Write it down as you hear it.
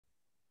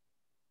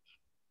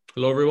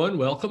Hello, everyone.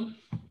 Welcome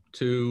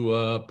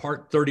to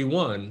part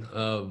 31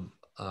 of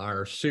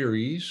our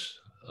series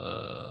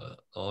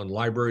on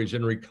libraries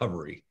in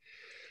recovery.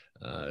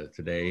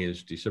 Today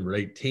is December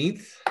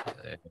 18th,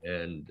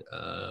 and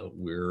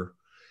we're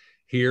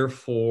here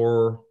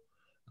for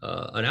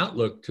an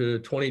outlook to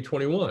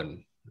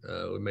 2021.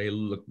 We may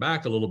look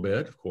back a little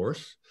bit, of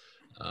course,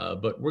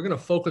 but we're going to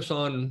focus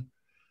on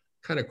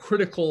kind of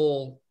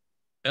critical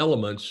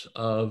elements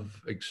of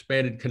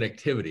expanded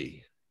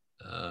connectivity.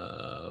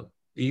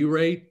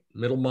 E-rate,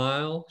 middle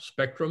mile,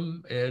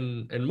 spectrum,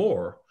 and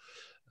more.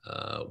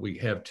 We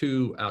have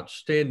two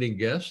outstanding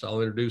guests I'll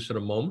introduce in a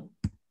moment.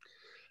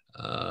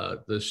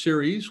 The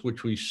series,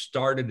 which we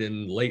started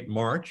in late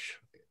March,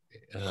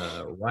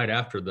 right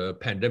after the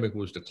pandemic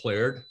was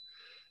declared,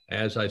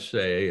 as I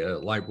say,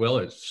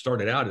 it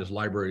started out as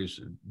Libraries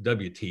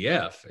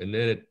WTF, and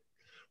then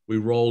we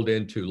rolled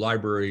into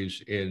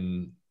Libraries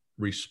in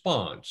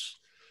Response.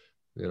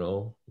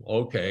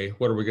 Okay,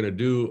 what are we going to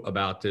do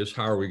about this?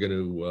 How are we going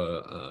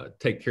to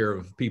take care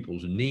of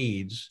people's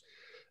needs?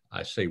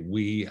 I say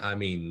we,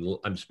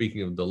 I'm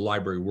speaking of the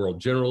library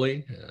world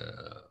generally.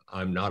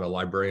 I'm not a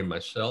librarian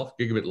myself.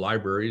 Gigabit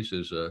Libraries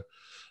is an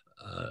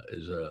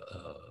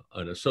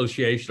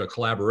association, a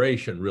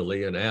collaboration,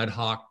 really, an ad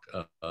hoc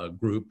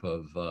group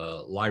of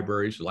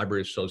library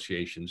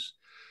associations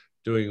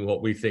doing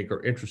what we think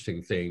are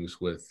interesting things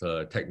with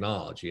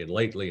technology. And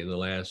lately, the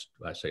last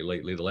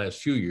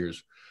few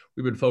years,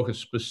 we've been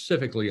focused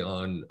specifically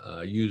on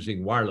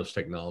using wireless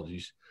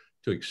technologies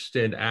to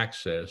extend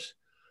access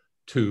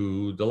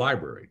to the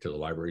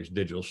library's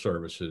digital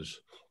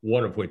services,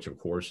 one of which, of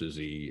course, is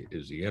the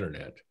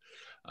internet.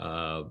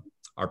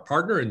 Our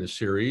partner in the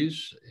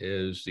series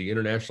is the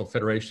International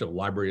Federation of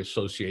Library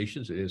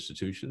Associations and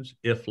Institutions,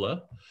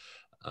 IFLA,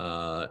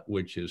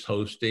 which is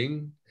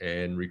hosting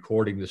and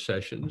recording the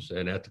sessions,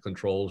 and at the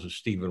controls is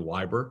Steven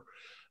Weiber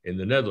in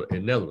the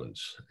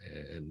Netherlands.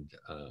 And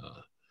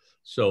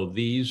so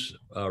these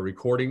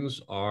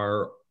recordings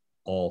are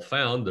all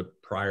found, the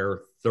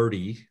prior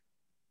 30,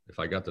 if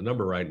I got the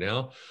number right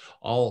now,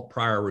 all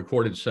prior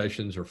recorded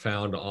sessions are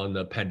found on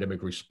the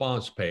pandemic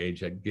response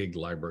page at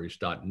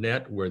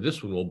giglibraries.net, where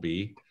this one will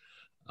be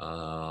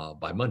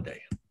by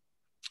Monday.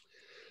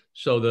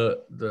 So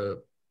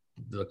the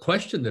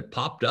question that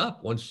popped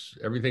up once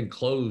everything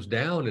closed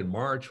down in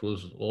March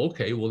was,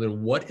 okay, well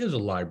then what is a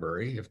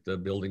library if the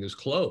building is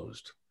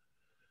closed?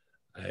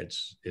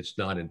 It's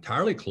not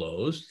entirely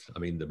closed. I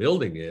mean, the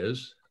building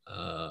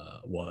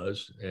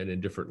was, and in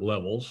different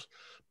levels,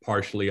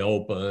 partially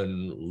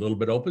open, a little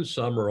bit open,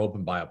 some are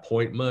open by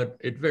appointment.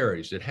 It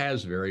varies. It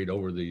has varied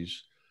over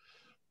these,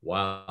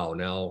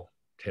 now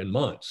 10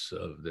 months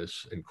of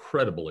this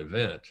incredible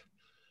event,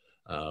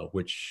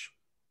 which,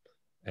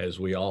 as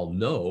we all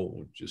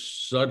know,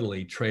 just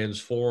suddenly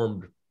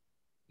transformed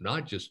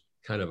not just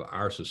kind of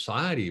our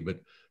society,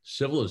 but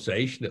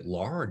civilization at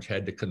large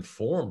had to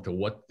conform to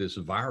what this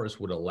virus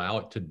would allow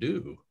it to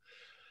do.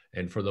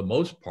 And for the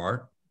most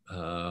part,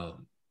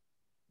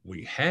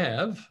 we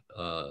have,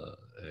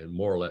 and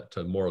more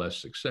or less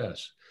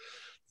success.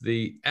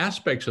 The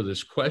aspects of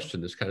this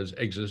question, this kind of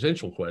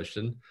existential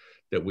question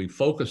that we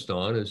focused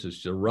on, is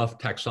just a rough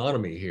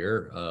taxonomy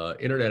here: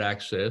 internet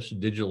access,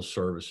 digital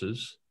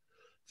services,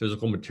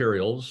 physical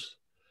materials,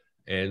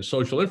 and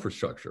social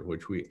infrastructure,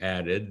 which we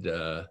added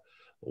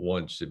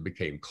once it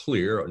became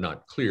clear, or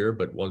not clear,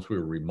 but once we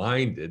were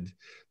reminded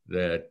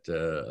that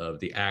of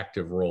the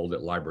active role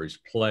that libraries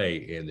play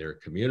in their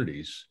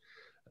communities,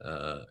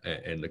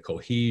 and the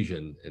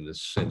cohesion and the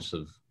sense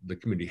of the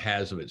community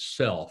has of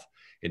itself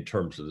in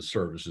terms of the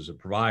services it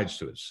provides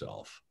to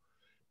itself,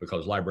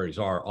 because libraries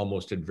are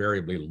almost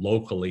invariably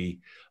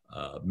locally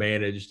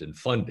managed and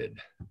funded.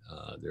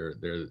 They're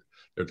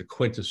the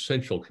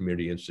quintessential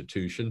community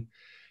institution.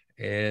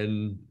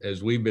 And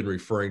as we've been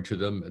referring to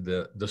them,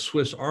 the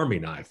Swiss Army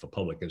knife of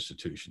public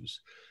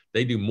institutions.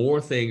 They do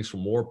more things for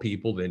more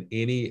people than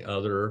any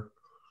other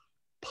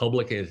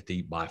public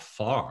entity by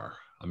far.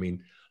 I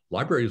mean,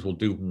 libraries will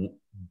do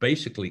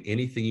basically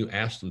anything you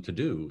ask them to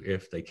do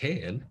if they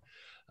can.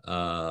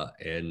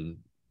 And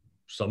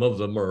some of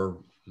them are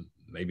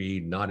maybe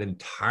not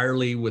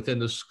entirely within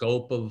the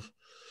scope of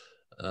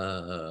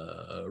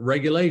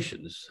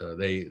regulations.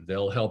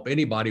 They'll help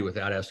anybody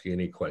without asking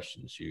any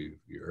questions.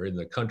 You're in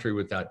the country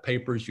without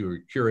papers, you're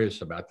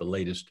curious about the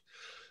latest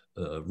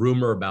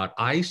rumor about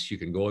ICE, you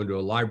can go into a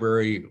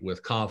library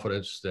with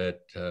confidence that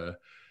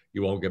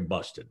you won't get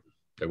busted.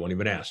 They won't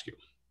even ask you.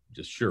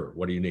 Just, sure,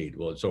 what do you need?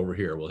 Well, it's over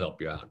here, we'll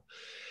help you out.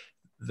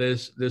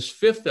 This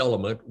fifth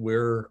element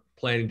we're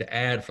planning to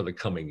add for the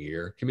coming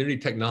year, community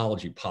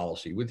technology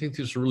policy. We think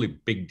this is a really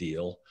big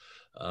deal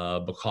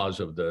because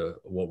of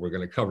what we're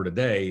going to cover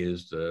today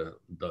is the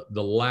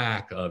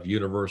lack of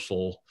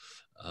universal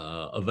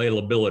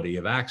availability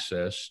of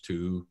access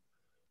to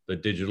the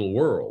digital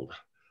world,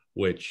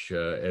 which,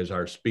 as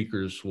our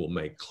speakers will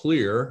make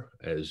clear,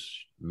 as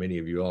many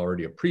of you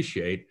already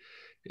appreciate,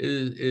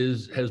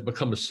 has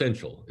become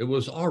essential. It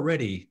was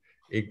already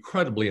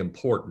incredibly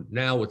important.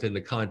 Now, within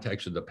the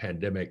context of the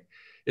pandemic,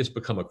 it's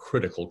become a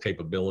critical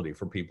capability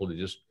for people to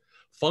just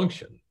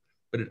function.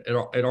 But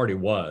it already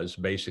was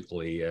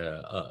basically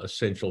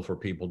essential for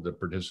people to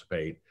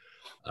participate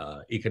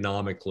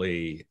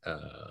economically,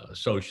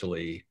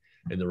 socially,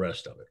 and the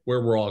rest of it.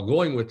 Where we're all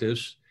going with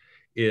this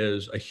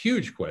is a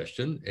huge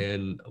question,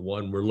 and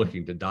one we're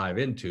looking to dive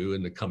into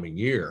in the coming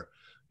year.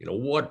 You know,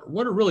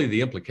 what are really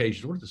the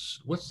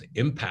implications? What's the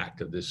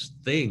impact of this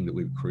thing that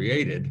we've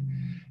created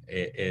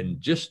in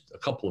just a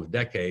couple of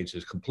decades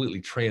has completely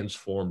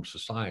transformed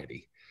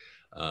society,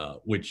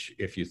 which,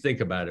 if you think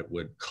about it,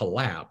 would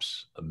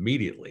collapse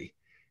immediately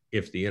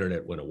if the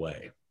internet went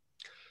away.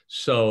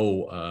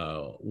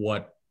 So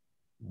what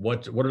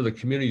are the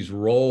community's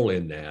role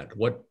in that?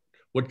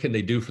 What can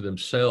they do for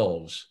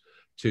themselves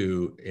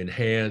to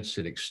enhance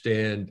and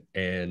extend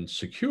and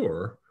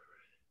secure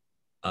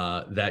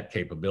that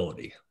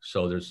capability?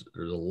 So there's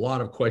a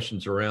lot of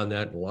questions around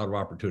that and a lot of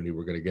opportunity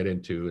we're going to get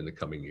into in the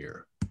coming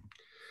year.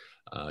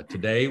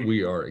 Today,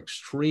 we are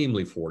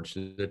extremely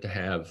fortunate to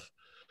have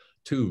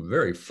two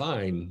very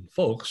fine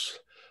folks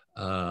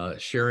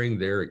sharing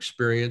their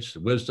experience,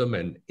 wisdom,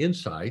 and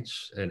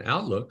insights and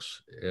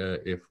outlooks,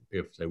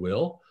 if they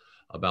will,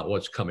 about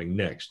what's coming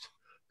next.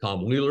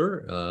 Tom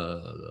Wheeler,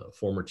 the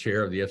former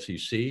chair of the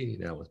FCC,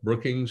 now with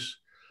Brookings,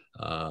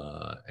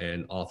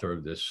 and author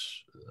of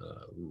this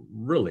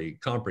really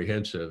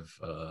comprehensive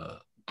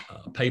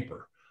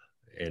paper.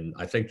 And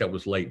I think that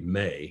was late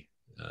May.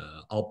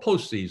 I'll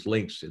post these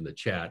links in the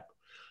chat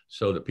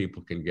so that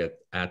people can get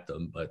at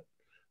them, but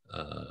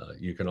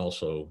you can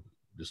also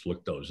just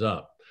look those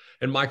up.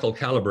 And Michael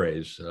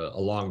Calabrese, a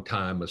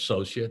longtime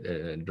associate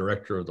and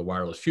director of the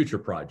Wireless Future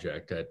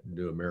Project at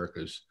New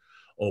America's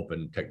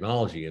Open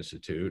Technology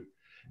Institute,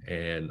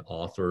 and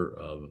author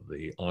of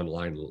the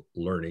Online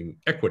Learning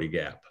Equity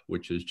Gap,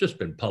 which has just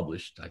been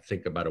published, I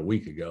think, about a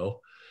week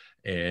ago,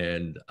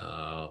 and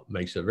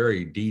makes a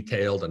very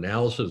detailed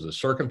analysis of the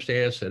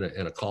circumstance and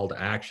a call to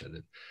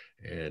action.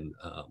 And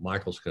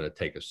Michael's going to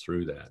take us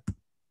through that.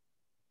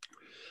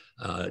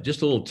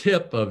 Just a little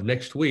tip of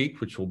next week,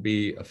 which will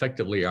be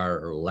effectively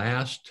our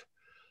last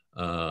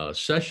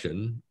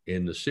session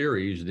in the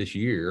series this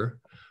year.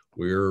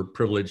 We're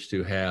privileged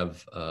to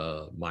have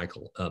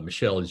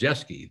Michelle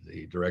Jeske,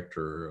 the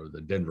director of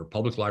the Denver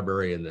Public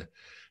Library and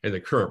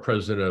the current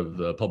president of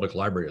the Public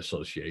Library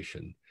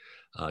Association.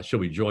 She'll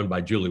be joined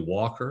by Julie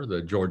Walker,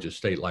 the Georgia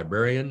State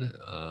Librarian,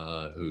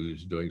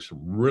 who's doing some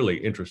really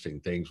interesting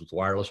things with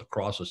wireless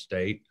across the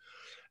state,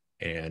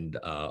 and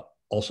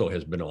also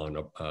has been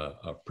on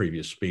a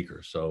previous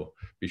speaker. So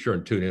be sure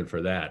and tune in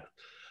for that.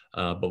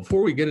 But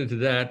before we get into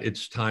that,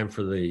 it's time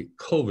for the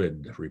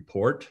COVID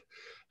report.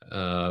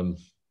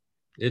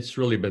 It's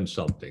really been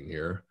something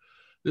here.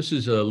 This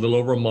is a little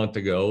over a month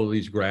ago.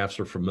 These graphs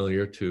are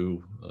familiar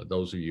to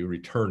those of you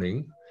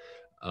returning.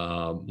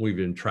 We've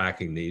been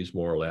tracking these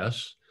more or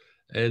less,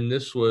 and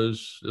this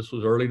was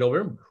early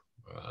November.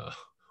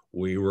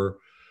 We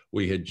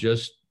had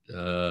just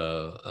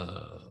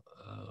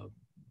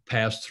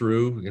passed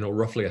through,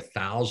 roughly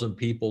 1,000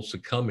 people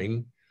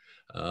succumbing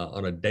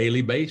on a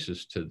daily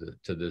basis to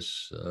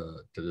this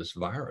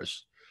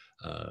virus,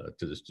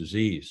 to this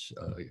disease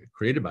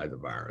created by the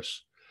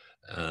virus.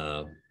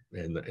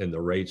 And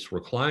the rates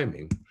were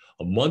climbing.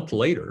 A month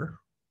later,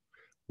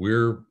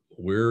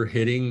 we're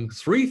hitting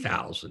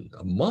 3,000.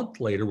 A month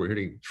later, we're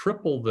hitting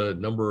triple the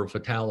number of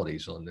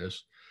fatalities on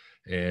this,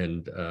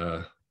 and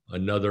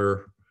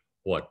another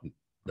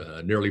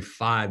nearly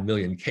 5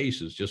 million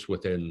cases just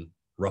within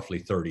roughly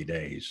 30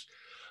 days.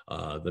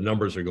 The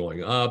numbers are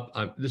going up.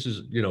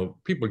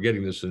 People are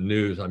getting this in the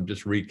news. I'm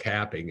just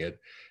recapping it,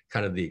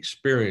 kind of the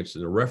experience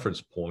and the reference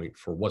point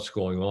for what's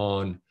going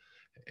on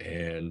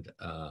and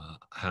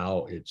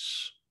how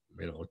it's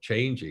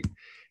changing.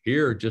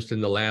 Here, just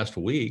in the last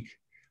week,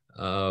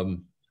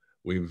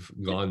 we've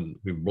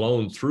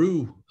blown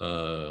through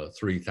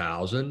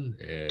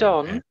 3,000.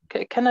 Don,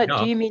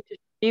 do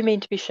you mean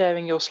to be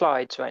sharing your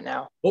slides right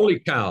now? Holy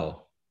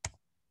cow!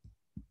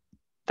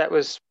 That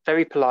was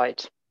very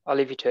polite. I'll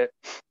leave you to it.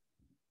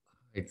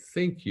 I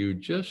think you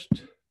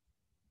just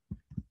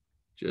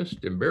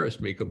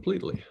embarrassed me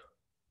completely.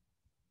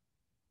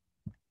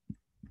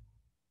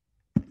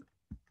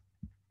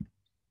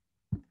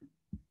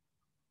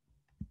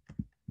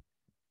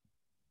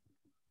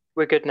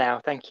 We're good now,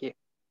 thank you.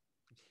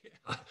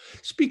 Yeah.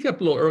 Speak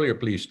up a little earlier,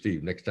 please,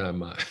 Steve, next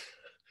time.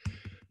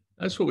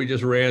 That's what we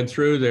just ran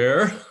through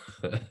there.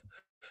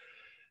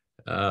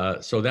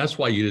 So that's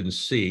why you didn't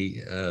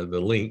see the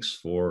links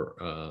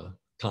for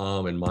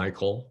Tom and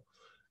Michael.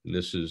 And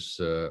this is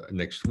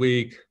next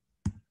week.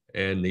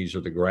 And these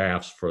are the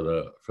graphs for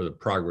the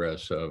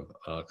progress of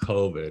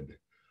COVID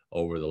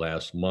over the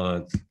last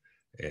month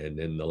and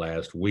in the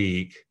last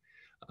week.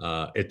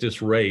 At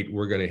this rate,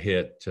 we're going to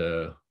hit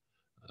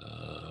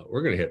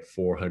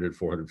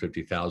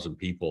 450,000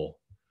 people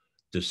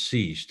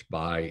deceased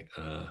by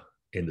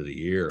end of the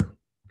year.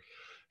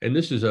 And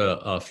this is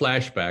a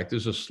flashback.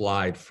 This is a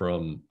slide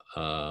from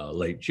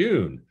late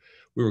June.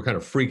 We were kind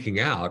of freaking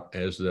out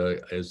as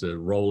the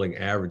rolling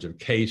average of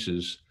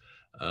cases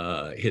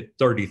hit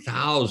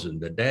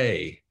 30,000 a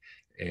day.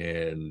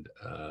 and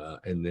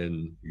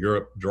then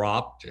Europe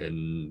dropped,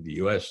 and the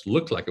U.S.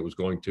 looked like it was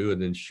going to,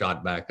 and then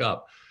shot back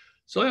up.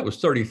 So that was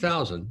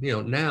 30,000. You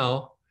know,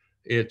 now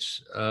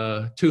it's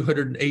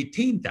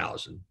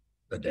 218,000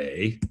 a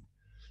day.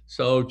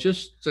 So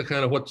just to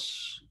kind of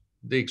what's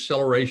the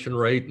acceleration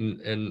rate,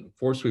 and of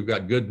course we've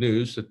got good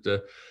news that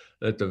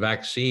the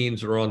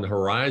vaccines are on the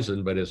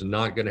horizon, but it's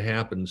not going to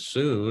happen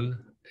soon.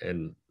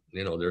 And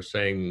you know, they're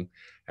saying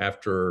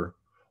after,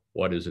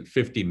 what is it,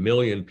 50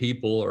 million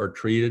people are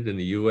treated in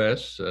the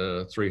U.S.,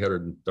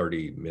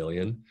 330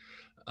 million.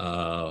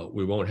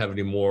 We won't have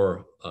any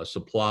more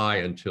supply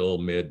until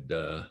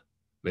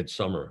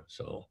midsummer.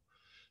 So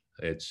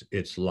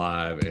it's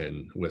live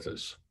and with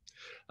us.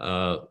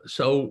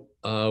 So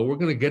we're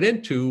going to get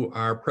into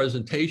our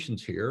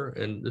presentations here,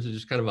 and this is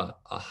just kind of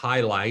a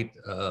highlight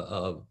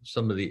of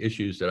some of the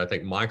issues that I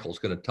think Michael's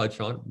going to touch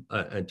on,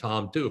 and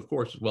Tom too, of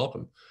course, is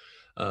welcome.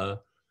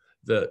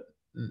 The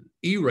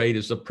E-rate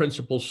is the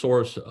principal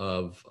source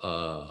of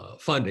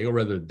funding, or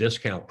rather a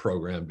discount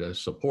program to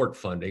support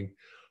funding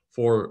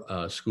for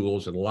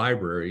schools and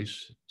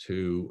libraries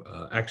to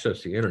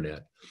access the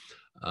internet.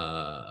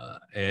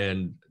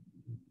 And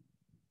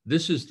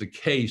this is the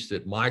case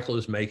that Michael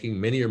is making,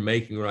 many are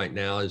making right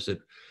now, is that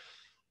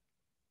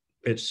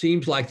it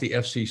seems like the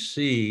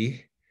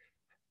FCC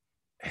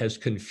has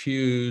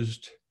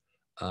confused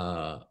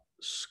the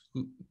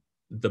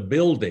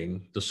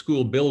building, the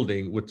school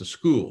building, with the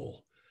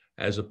school,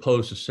 as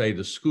opposed to say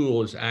the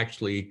school is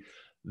actually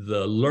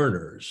the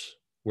learners,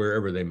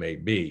 wherever they may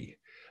be,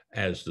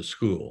 as the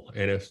school.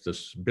 And if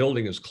this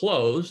building is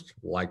closed,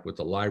 like with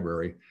the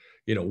library,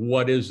 you know,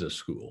 what is the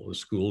school? The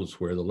school is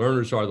where the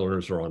learners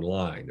are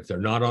online. If they're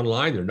not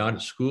online, they're not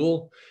at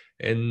school.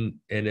 And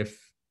if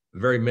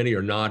very many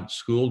are not at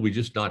school, we're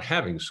just not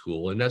having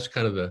school. And that's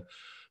kind of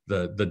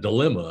the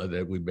dilemma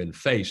that we've been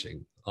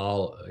facing.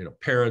 All, you know,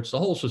 parents, the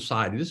whole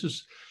society. This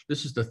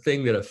is the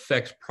thing that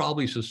affects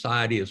probably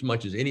society as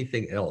much as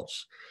anything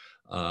else,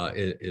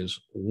 is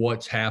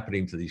what's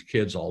happening to these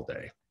kids all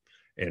day.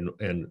 And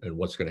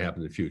what's going to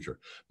happen in the future.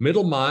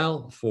 Middle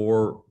mile,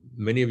 for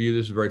many of you,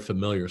 this is very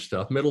familiar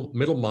stuff.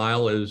 Middle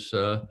mile is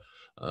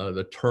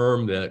the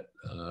term that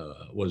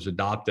was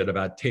adopted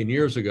about 10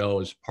 years ago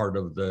as part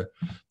of the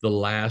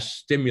last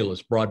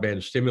stimulus,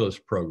 broadband stimulus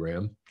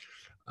program,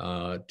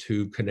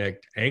 to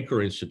connect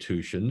anchor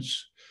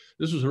institutions.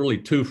 This was really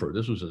twofer.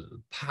 This was a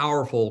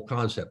powerful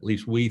concept, at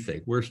least we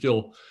think. We're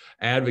still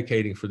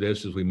advocating for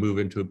this as we move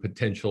into a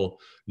potential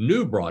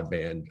new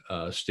broadband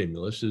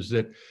stimulus, is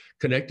that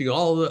connecting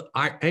all the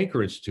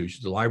anchor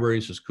institutions, the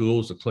libraries, the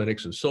schools, the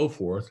clinics, and so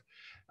forth,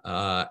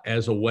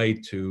 as a way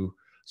to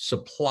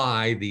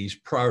supply these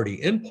priority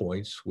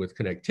endpoints with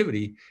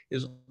connectivity,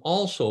 is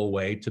also a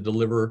way to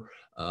deliver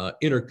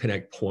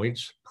interconnect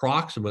points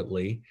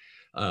approximately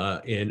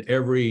in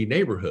every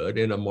neighborhood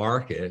in a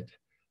market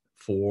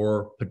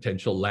for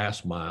potential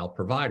last mile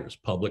providers,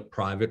 public,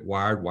 private,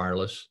 wired,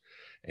 wireless,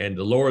 and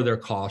to lower their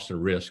cost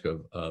and risk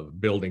of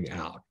building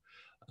out.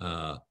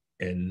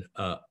 And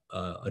a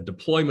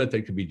deployment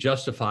that could be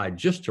justified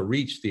just to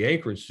reach the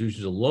anchor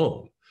institutions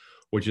alone,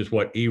 which is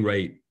what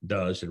E-rate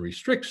does and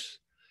restricts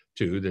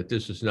to, that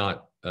this is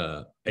not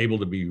able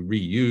to be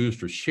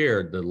reused or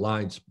shared, the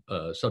lines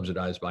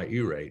subsidized by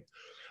E-rate.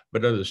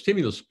 But under the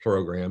stimulus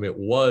program, it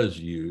was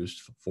used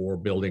for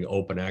building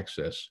open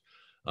access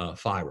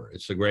fiber.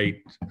 It's a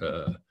great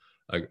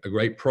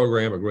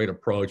program, a great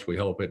approach. We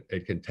hope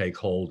it can take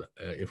hold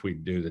if we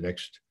do the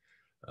next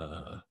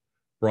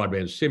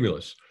broadband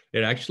stimulus.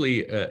 It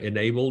actually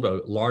enabled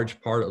a large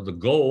part of the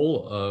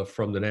goal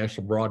from the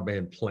National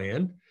Broadband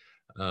Plan,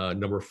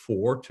 number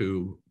 4,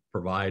 to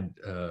provide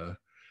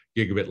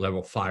gigabit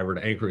level fiber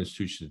to anchor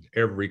institutions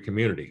in every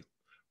community.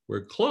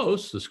 We're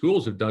close. The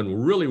schools have done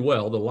really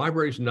well. The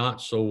libraries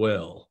not so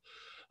well.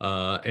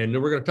 And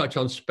then we're going to touch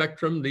on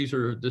spectrum. This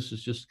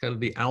is just kind of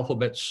the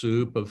alphabet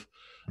soup of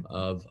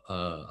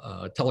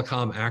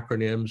telecom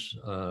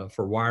acronyms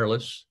for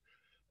wireless.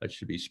 That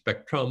should be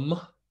spectrum,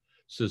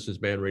 citizens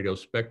band radio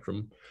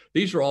spectrum.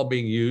 These are all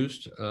being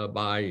used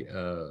by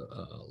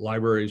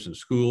libraries and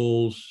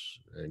schools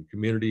and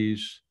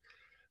communities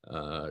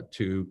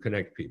to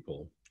connect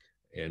people.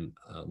 And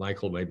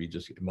Michael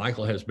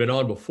has been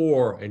on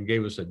before and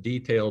gave us a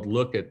detailed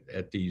look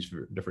at these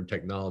different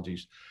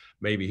technologies.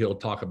 Maybe he'll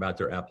talk about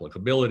their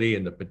applicability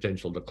and the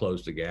potential to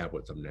close the gap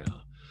with them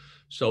now.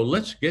 So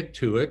let's get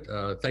to it.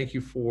 Thank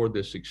you for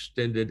this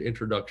extended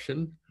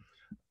introduction.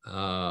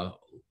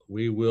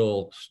 We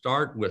will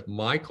start with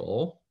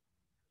Michael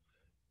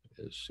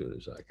as soon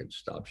as I can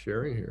stop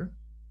sharing here.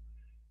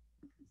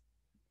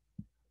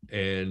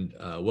 And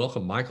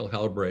welcome Michael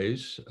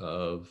Calabrese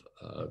of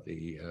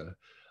the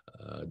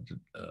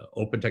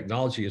Open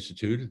Technology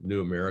Institute,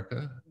 New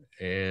America.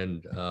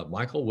 And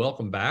Michael,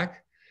 welcome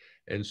back.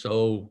 And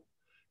so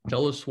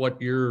tell us what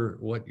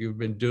you've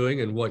been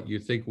doing and what you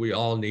think we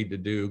all need to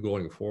do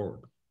going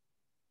forward.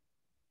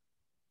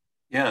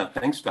 Yeah,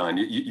 thanks, Don.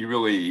 You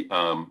really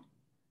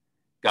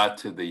got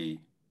to the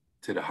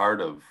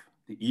heart of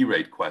the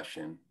E-rate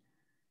question,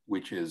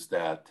 which is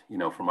that, you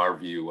know, from our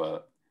view,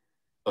 a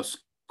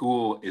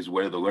school is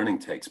where the learning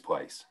takes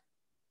place.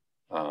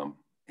 And,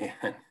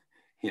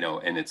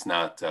 and it's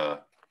not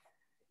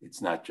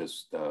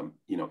just,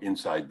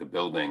 inside the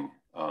building,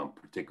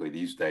 particularly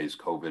these days,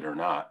 COVID or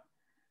not.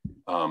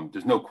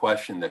 There's no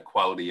question that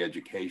quality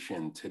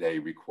education today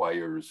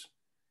requires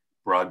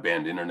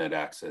broadband internet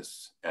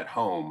access at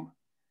home.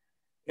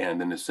 And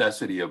the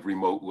necessity of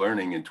remote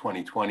learning in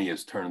 2020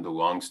 has turned the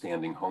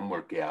longstanding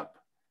homework gap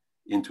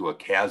into a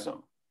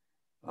chasm.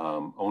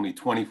 Only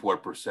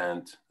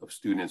 24% of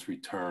students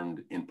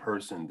returned in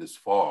person this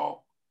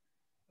fall.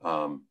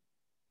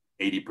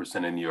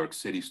 80% of New York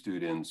City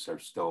students are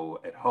still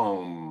at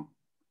home.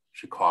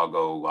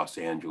 Chicago, Los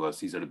Angeles,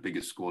 these are the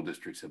biggest school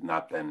districts, have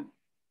not been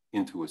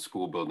into a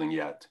school building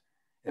yet,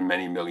 and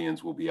many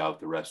millions will be out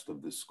the rest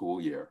of the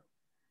school year.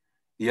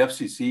 The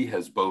FCC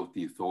has both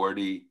the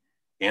authority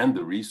and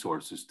the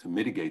resources to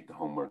mitigate the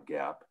homework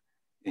gap,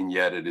 and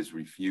yet it has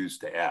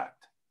refused to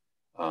act.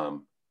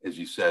 As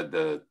you said,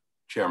 the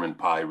Chairman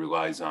Pai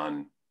relies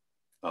on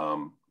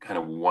kind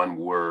of one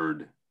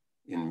word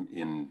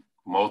in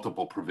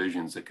multiple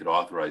provisions that could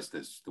authorize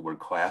this, the word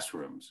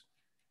classrooms,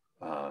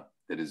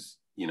 that is,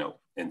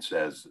 and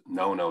says,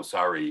 no,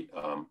 sorry,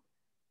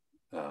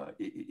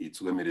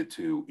 it's limited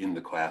to in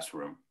the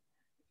classroom,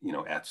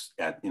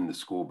 in the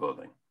school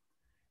building.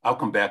 I'll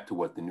come back to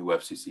what the new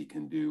FCC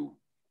can do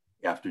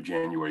after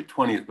January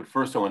 20th, but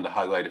first I wanted to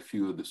highlight a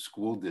few of the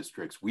school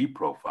districts we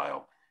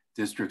profile,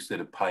 districts that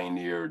have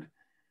pioneered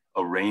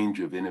a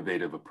range of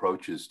innovative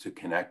approaches to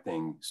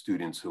connecting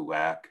students who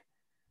lack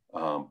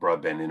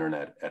broadband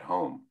internet at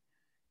home.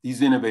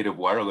 These innovative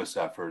wireless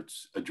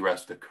efforts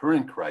address the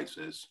current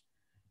crisis,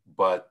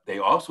 but they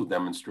also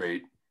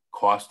demonstrate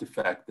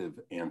cost-effective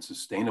and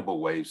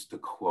sustainable ways to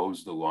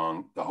close the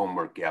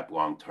homework gap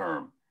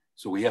long-term.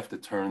 So we have to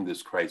turn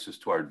this crisis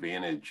to our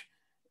advantage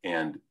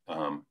and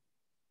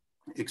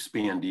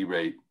expand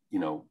E-rate,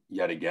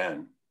 yet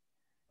again,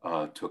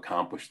 to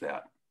accomplish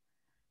that.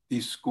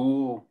 These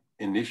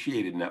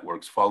school-initiated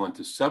networks fall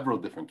into several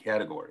different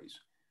categories.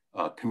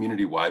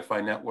 Community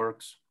Wi-Fi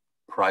networks,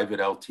 private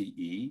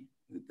LTE,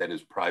 that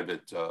is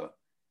private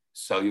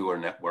cellular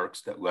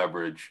networks that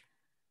leverage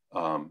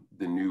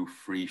the new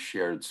free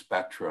shared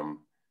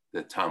spectrum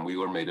that Tom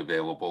Wheeler made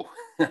available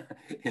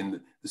in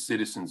the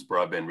Citizens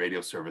Broadband Radio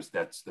Service.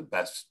 That's the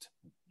best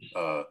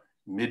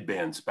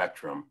mid-band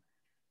spectrum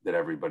that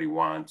everybody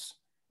wants.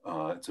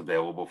 It's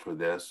available for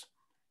this.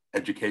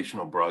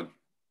 Educational broadband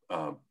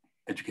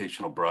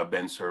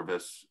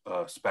service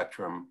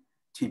spectrum.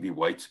 TV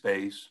white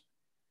space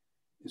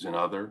is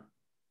another.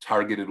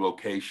 Targeted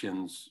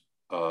locations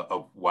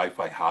of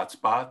Wi-Fi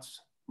hotspots,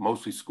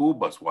 mostly school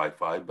bus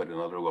Wi-Fi, but in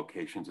other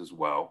locations as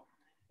well.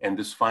 And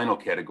this final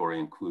category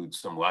includes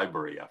some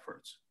library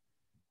efforts,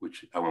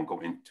 which I won't go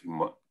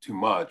into too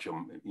much.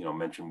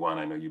 Mention one.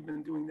 I know you've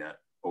been doing that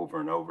over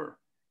and over.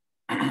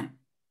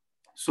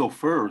 So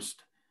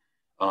first,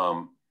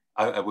 I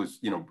was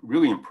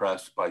really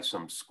impressed by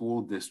some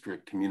school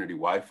district community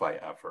Wi-Fi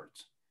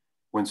efforts.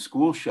 When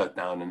schools shut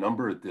down, a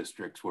number of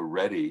districts were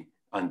ready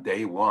on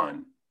day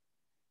one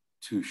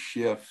to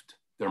shift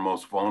their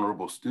most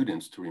vulnerable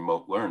students to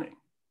remote learning.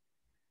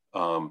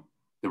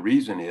 The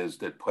reason is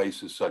that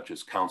places such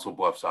as Council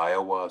Bluffs,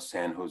 Iowa,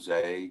 San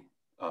Jose,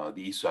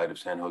 the east side of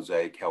San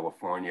Jose,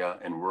 California,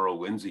 and rural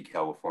Lindsay,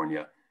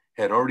 California,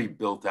 had already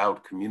built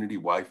out community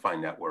Wi-Fi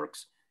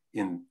networks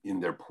in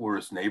their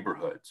poorest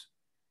neighborhoods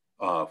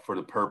for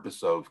the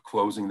purpose of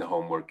closing the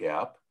homework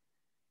gap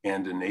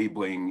and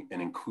enabling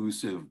an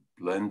inclusive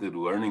blended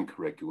learning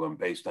curriculum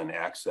based on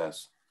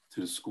access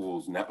to the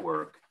school's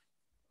network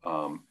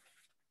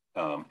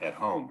at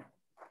home.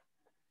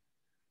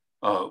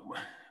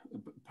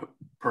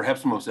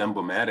 Perhaps the most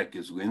emblematic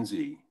is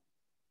Lindsay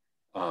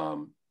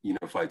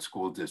Unified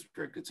School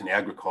District. It's an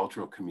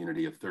agricultural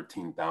community of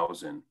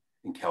 13,000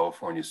 in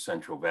California's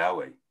Central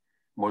Valley.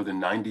 More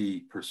than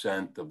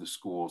 90% of the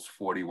school's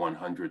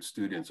 4,100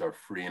 students are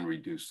free and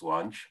reduced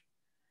lunch.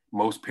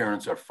 Most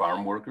parents are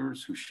farm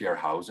workers who share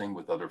housing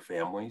with other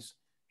families.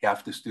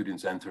 Half the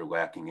students enter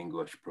lacking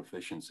English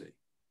proficiency.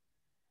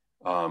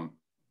 The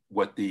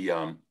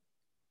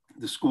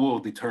school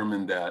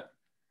determined that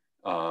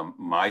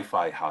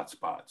MiFi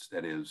hotspots,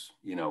 that is,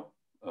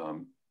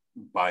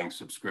 buying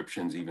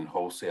subscriptions, even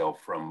wholesale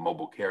from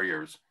mobile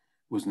carriers,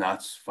 was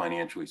not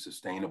financially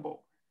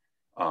sustainable,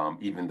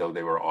 even though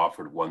they were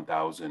offered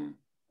 1,000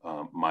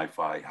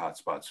 MiFi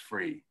hotspots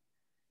free.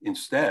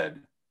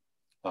 Instead,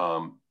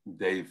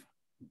 they've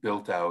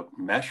built out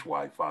mesh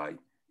Wi-Fi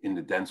in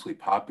the densely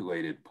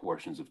populated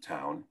portions of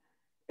town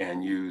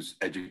and use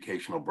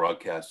educational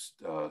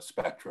broadcast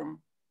spectrum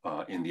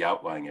in the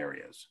outlying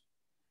areas.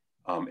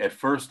 At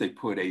first, they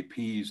put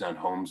APs on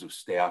homes of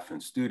staff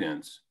and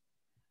students,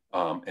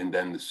 and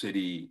then the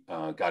city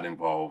got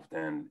involved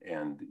and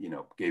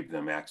gave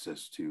them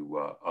access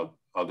to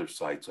other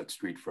sites like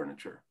street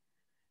furniture.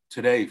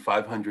 Today,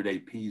 500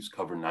 APs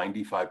cover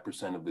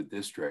 95% of the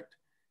district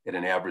at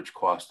an average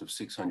cost of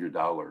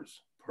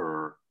 $600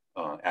 per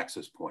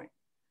access point.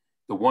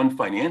 The one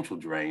financial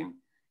drain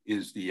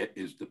is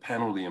the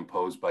penalty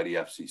imposed by the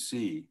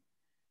FCC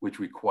which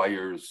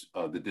requires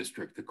the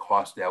district to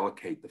cost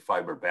allocate the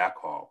fiber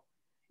backhaul,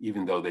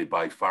 even though they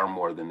buy far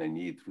more than they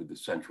need through the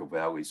Central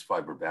Valley's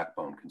Fiber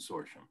Backbone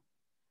Consortium.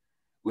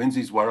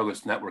 Lindsay's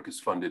wireless network is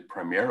funded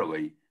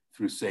primarily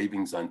through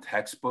savings on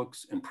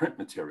textbooks and print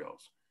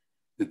materials.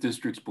 The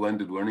district's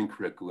blended learning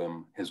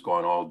curriculum has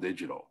gone all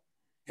digital,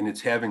 and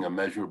it's having a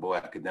measurable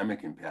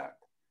academic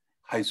impact.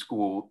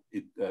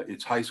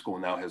 Its high school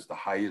now has the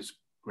highest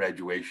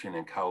graduation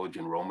and college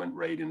enrollment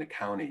rate in the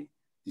county,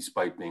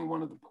 despite being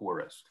one of the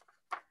poorest.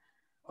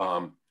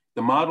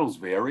 The models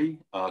vary.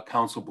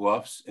 Council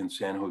Bluffs and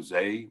San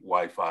Jose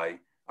Wi-Fi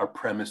are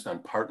premised on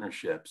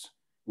partnerships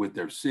with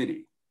their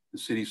city. The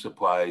city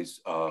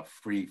supplies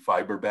free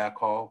fiber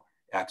backhaul,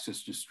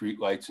 access to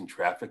streetlights and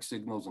traffic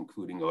signals,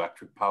 including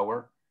electric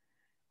power.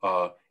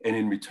 And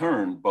in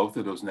return, both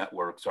of those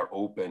networks are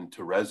open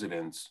to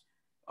residents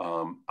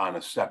on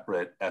a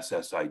separate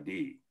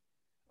SSID,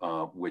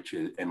 which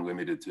is and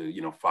limited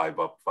to 5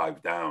 up,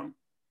 5 down.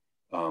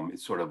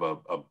 It's sort of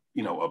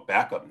a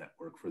backup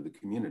network for the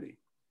community.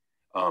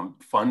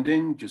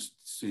 Funding, just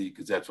see,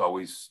 because that's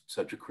always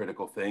such a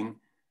critical thing.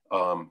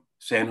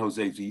 San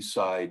Jose's East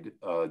Side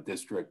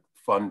district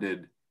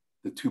funded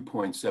the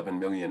 $2.7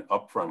 million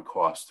upfront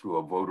cost through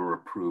a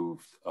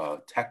voter-approved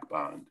tech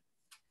bond.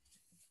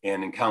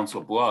 And in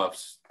Council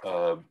Bluffs,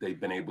 they've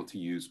been able to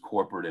use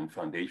corporate and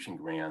foundation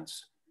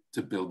grants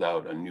to build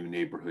out a new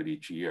neighborhood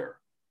each year.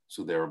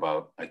 So there are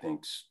about, I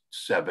think,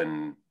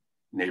 7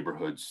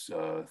 neighborhoods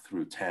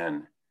through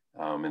 10,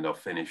 and they'll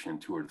finish in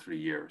 2 or 3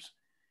 years.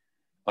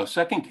 A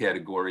second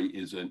category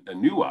is a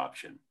new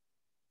option,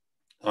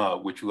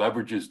 which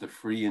leverages the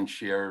free and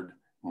shared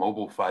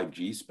mobile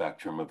 5G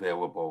spectrum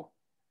available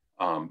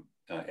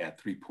at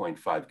 3.5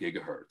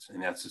 gigahertz,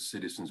 and that's the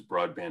Citizens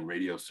Broadband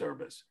radio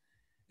service.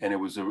 And it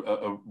was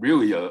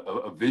really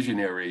a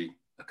visionary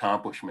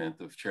accomplishment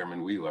of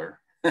Chairman Wheeler,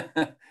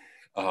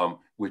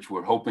 which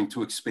we're hoping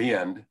to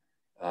expand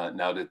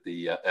now that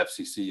the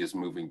FCC is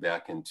moving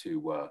back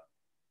into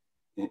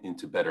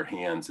better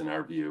hands in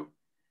our view.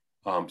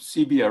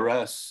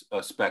 CBRS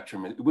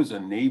spectrum, it was a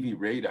Navy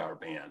radar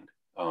band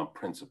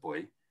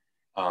principally,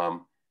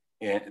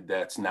 and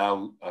that's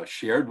now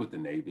shared with the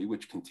Navy,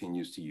 which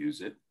continues to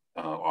use it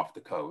off the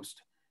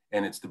coast.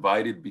 And it's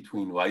divided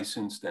between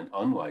licensed and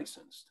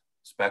unlicensed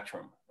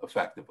spectrum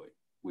effectively.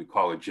 We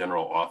call it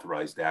general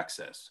authorized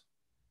access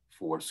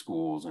for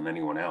schools and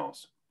anyone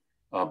else.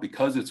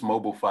 Because it's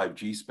mobile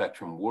 5G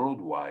spectrum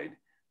worldwide,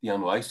 the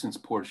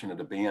unlicensed portion of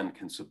the band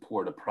can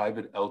support a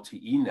private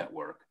LTE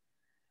network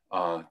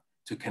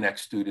to connect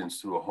students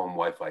through a home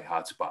Wi-Fi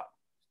hotspot,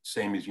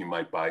 same as you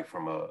might buy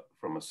from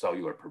a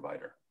cellular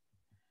provider.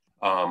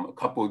 A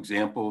couple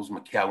examples: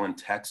 McAllen,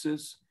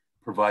 Texas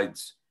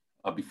provides,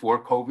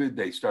 before COVID,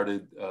 they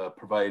started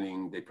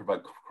they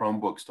provide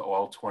Chromebooks to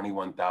all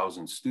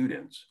 21,000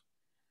 students,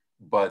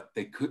 but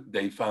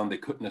they found they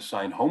couldn't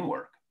assign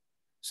homework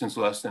since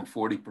less than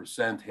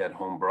 40% had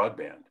home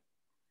broadband.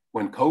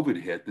 When COVID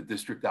hit, the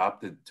district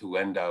opted to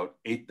lend out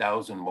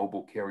 8,000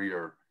 mobile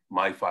carrier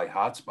MiFi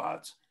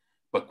hotspots,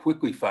 but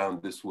quickly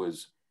found this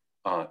was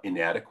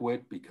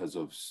inadequate because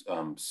of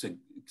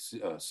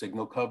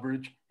signal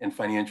coverage and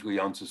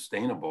financially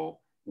unsustainable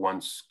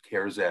once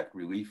CARES Act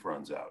relief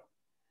runs out.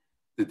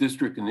 The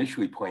district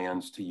initially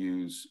plans to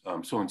use,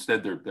 so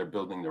instead they're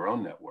building their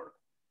own network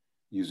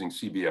using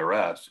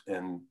CBRS,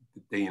 and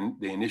they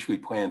initially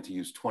plan to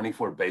use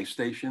 24 base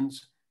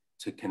stations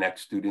to connect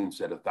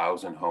students at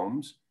 1,000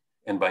 homes.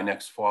 And by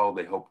next fall,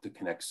 they hope to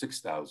connect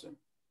 6,000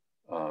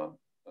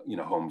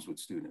 homes with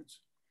students.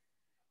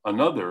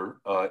 Another,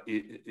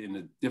 in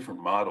a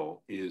different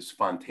model, is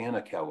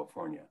Fontana,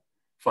 California.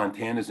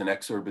 Fontana is an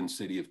ex-urban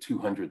city of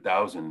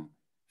 200,000,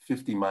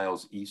 50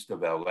 miles east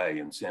of LA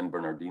in San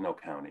Bernardino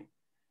County.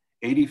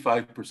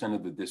 85%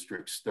 of the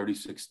district's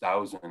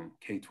 36,000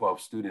 K-12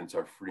 students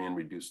are free and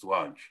reduced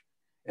lunch,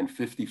 and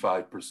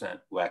 55%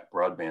 lack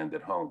broadband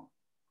at home.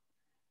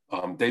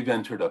 They've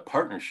entered a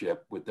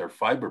partnership with their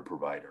fiber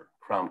provider,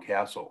 Crown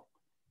Castle,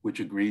 which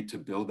agreed to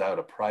build out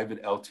a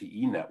private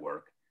LTE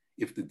network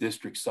if the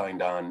district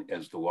signed on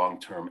as the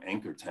long-term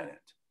anchor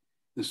tenant.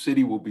 The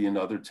city will be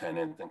another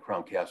tenant, and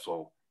Crown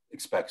Castle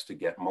expects to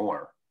get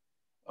more.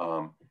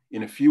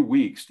 In a few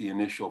weeks, the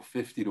initial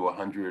 50 to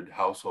 100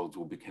 households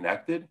will be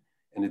connected,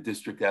 and the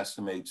district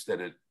estimates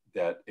that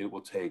it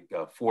will take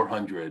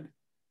 400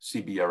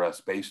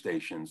 CBRS base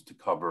stations to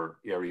cover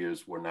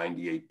areas where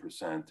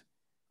 98%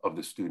 of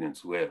the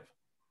students live.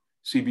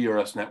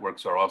 CBRS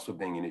networks are also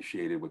being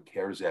initiated with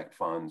CARES Act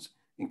funds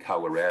in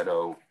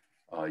Colorado,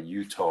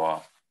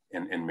 Utah,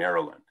 and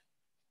Maryland.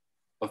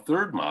 A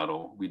third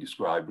model we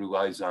described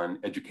relies on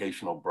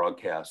educational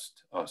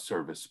broadcast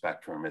service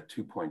spectrum at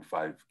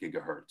 2.5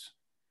 gigahertz.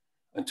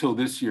 Until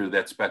this year,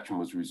 that spectrum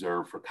was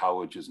reserved for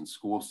colleges and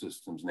school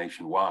systems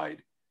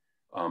nationwide.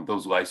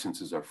 Those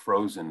licenses are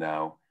frozen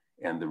now,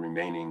 and the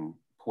remaining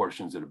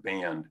portions of the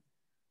band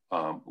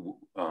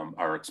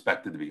are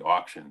expected to be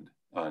auctioned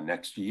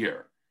next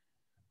year.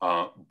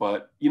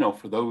 But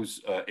for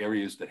those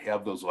areas that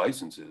have those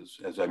licenses,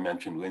 as I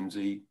mentioned,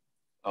 Lindsay,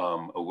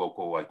 a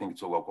local, I think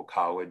it's a local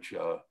college,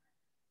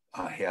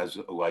 has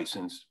a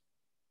license,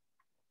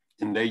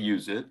 and they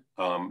use it.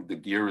 The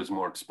gear is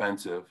more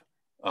expensive,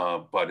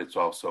 but it's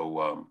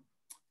also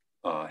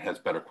has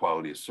better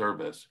quality of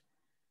service.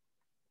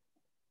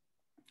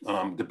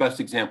 The best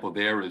example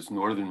there is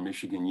Northern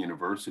Michigan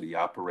University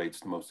operates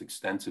the most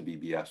extensive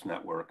EBS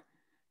network,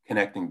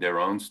 connecting their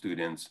own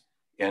students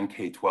and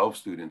K-12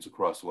 students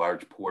across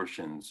large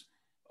portions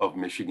of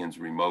Michigan's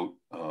remote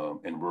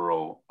and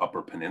rural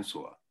Upper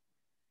Peninsula.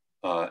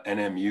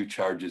 NMU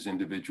charges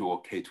individual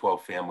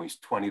K-12 families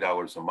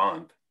 $20 a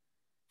month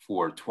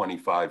for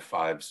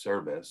 25/5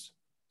 service.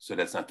 So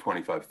that's not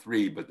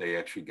 25/3, but they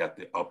actually got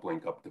the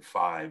uplink up to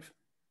 5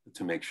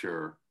 to make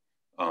sure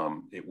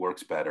it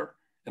works better.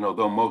 And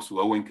although most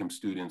low-income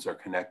students are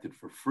connected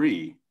for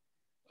free,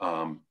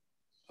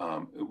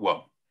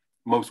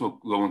 most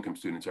low-income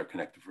students are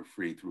connected for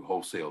free through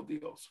wholesale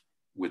deals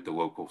with the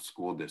local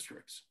school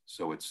districts.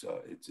 So it's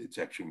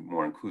actually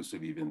more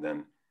inclusive even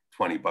than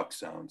 $20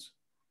 sounds.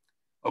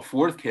 A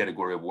fourth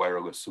category of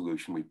wireless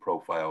solution we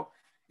profile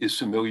is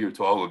familiar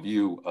to all of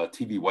you,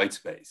 TV white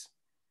space.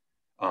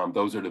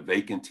 Those are the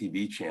vacant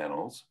TV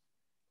channels,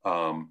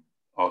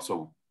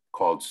 also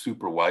called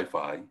Super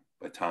Wi-Fi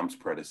by Tom's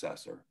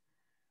predecessor.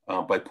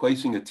 By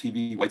placing a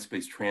TV white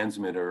space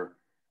transmitter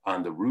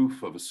on the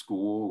roof of a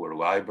school or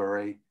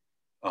library,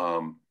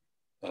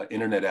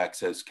 internet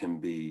access can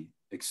be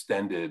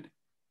extended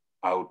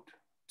out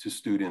to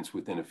students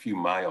within a few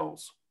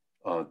miles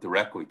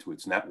directly to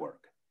its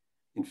network.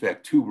 In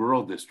fact, 2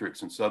 rural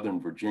districts in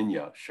Southern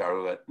Virginia,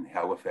 Charlotte and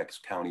Halifax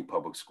County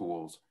Public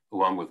Schools,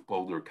 along with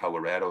Boulder,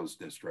 Colorado's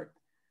district,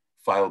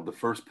 filed the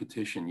first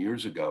petition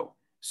years ago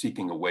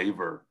seeking a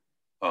waiver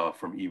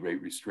from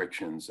E-rate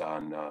restrictions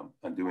on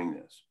doing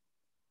this.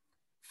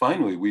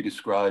 Finally, we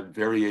described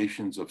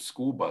variations of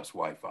school bus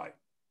Wi-Fi,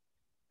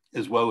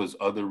 as well as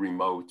other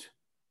remote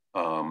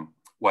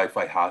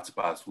Wi-Fi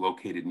hotspots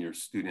located near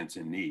students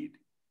in need.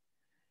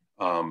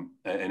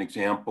 An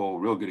example,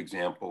 real good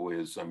example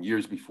is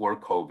years before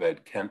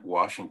COVID, Kent,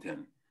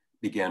 Washington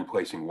began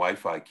placing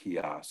Wi-Fi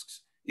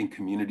kiosks in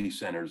community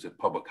centers at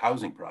public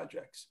housing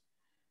projects.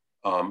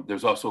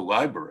 There's also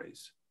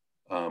libraries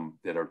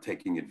that are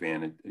taking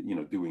advantage,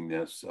 doing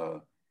this.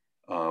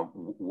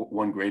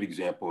 One great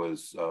example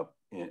is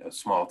in a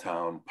small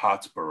town,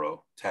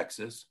 Pottsboro,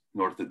 Texas,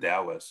 north of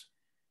Dallas,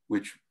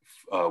 which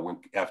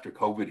after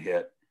COVID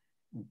hit,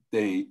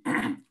 they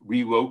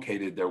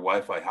relocated their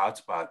Wi-Fi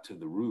hotspot to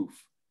the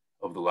roof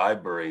of the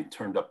library and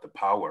turned up the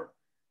power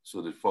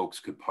so that folks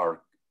could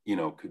park,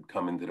 could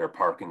come into their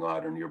parking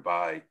lot or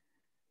nearby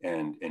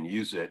and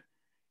use it.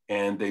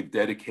 And they've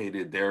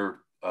dedicated their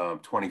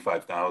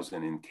 $25,000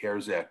 in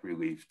CARES Act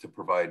relief to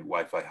provide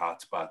Wi-Fi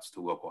hotspots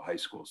to local high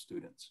school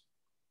students.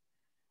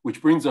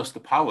 Which brings us to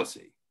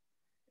policy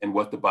and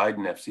what the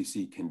Biden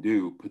FCC can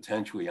do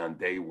potentially on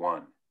day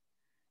one.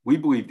 We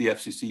believe the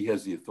FCC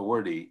has the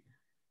authority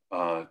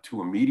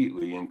to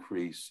immediately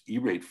increase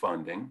E-rate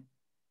funding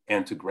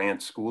and to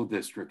grant school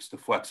districts the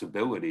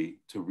flexibility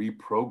to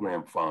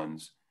reprogram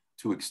funds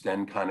to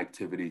extend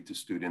connectivity to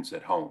students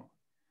at home.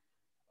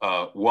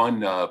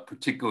 One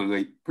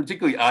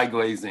particularly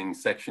eye-glazing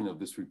section of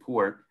this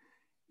report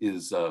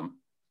is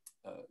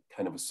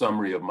kind of a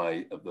summary of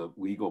the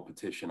legal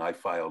petition I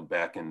filed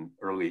back in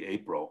early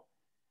April.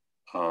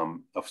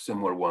 A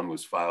similar one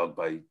was filed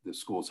by the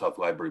Schools Health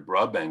Library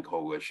Broadband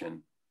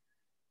Coalition,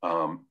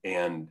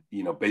 and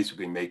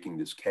basically making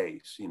this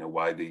case,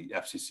 why the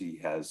FCC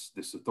has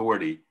this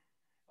authority.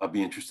 I'll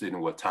be interested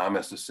in what Tom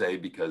has to say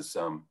because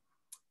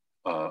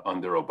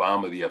under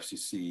Obama, the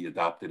FCC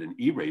adopted an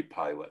E-rate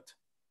pilot,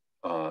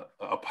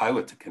 a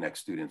pilot to connect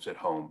students at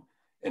home,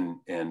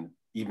 and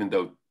even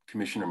though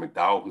Commissioner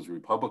McDowell, who's a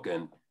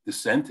Republican,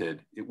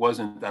 dissented, it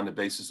wasn't on the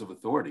basis of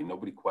authority.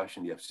 Nobody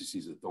questioned the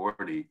FCC's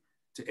authority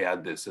to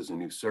add this as a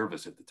new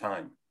service at the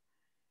time.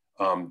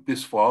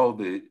 This fall,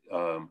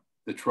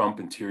 the Trump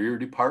Interior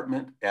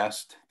Department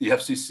asked the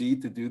FCC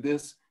to do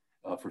this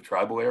for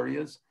tribal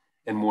areas.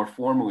 And more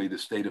formally, the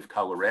state of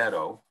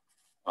Colorado,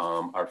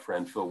 our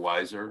friend Phil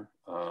Weiser,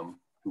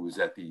 who was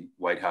at the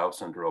White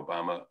House under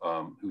Obama,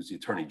 who's the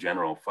Attorney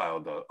General,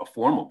 filed a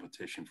formal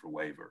petition for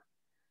waiver.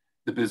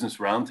 The Business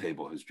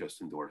Roundtable has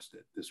just endorsed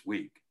it this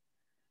week.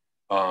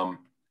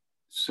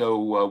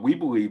 So we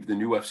believe the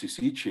new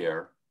FCC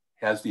chair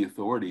has the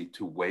authority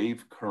to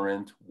waive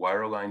current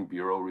Wireline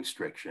Bureau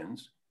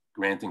restrictions,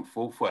 granting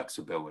full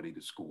flexibility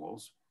to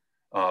schools.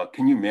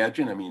 Can you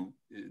imagine? I mean,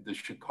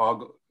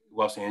 the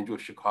Los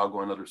Angeles,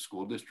 Chicago, and other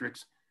school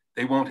districts,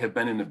 they won't have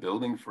been in the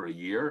building for a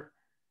year.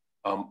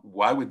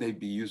 Why would they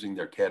be using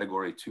their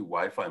Category 2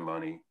 Wi-Fi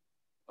money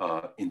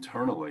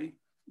internally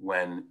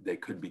when they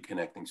could be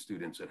connecting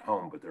students at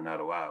home, but they're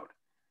not allowed?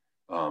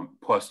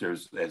 Plus,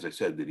 there's, as I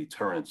said, the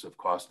deterrence of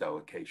cost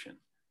allocation.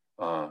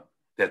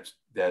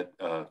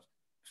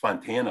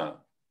 Fontana,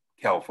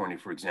 California,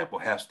 for example,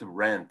 has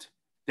to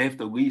they have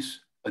to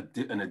lease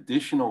an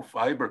additional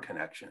fiber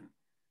connection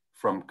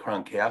from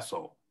Crown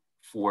Castle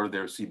for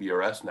their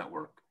CBRS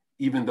network,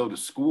 even though the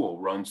school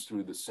runs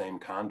through the same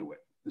conduit.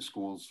 the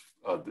schools,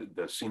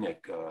 the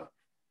scenic,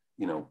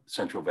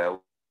 Central Valley.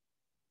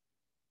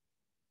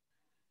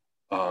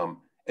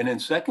 And then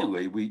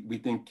secondly, we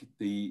think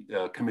the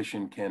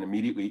commission can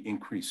immediately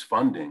increase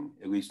funding,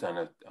 at least on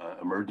an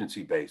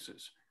emergency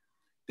basis.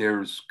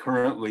 There's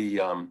currently,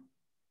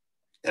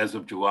 as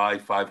of July,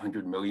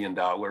 $500 million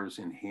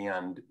in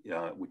hand,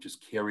 which is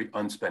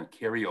unspent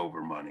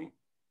carryover money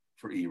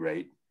for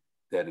E-rate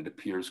that it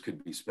appears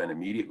could be spent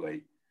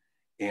immediately.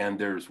 And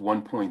there's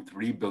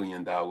 $1.3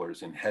 billion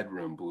in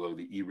headroom below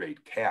the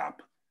E-rate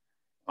cap,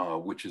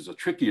 which is a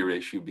trickier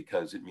issue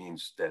because it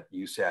means that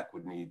USAC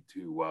would need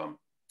to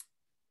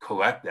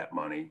collect that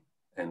money,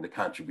 and the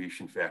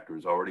contribution factor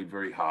is already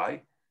very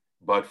high.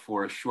 But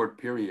for a short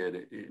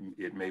period,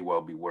 it may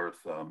well be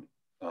worth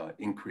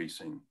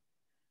increasing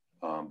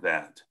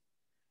that.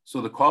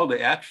 So the call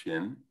to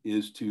action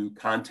is to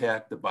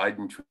contact the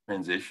Biden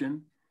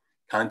transition,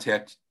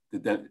 contact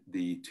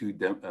the two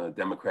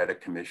Democratic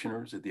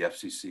commissioners at the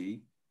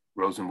FCC,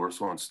 Rosen,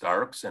 Wersel, and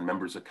Starks, and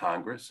members of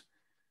Congress,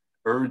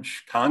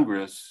 urge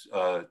Congress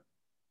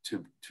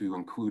to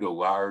include a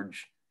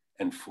large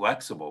and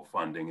flexible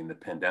funding in the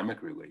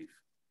pandemic relief.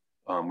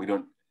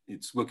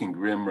 It's looking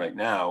grim right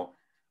now.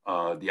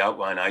 The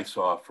outline I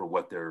saw for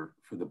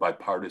the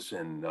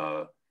bipartisan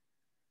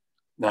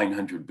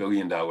 $900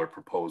 billion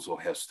proposal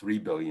has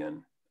 $3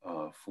 billion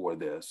for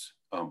this,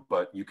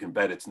 but you can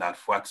bet it's not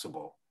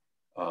flexible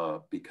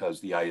because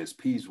the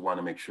ISPs want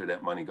to make sure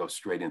that money goes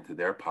straight into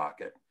their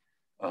pocket.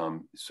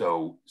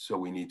 So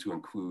we need to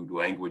include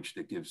language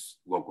that gives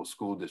local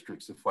school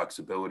districts the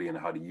flexibility in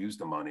how to use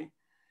the money,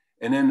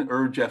 and then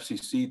urge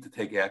FCC to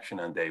take action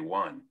on day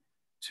one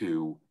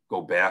to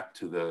go back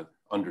to the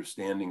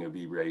understanding of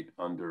E-rate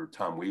under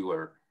Tom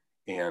Wheeler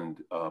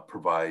and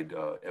provide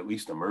at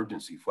least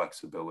emergency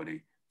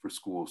flexibility for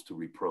schools to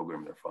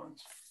reprogram their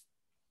funds.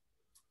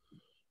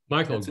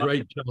 Michael,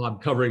 great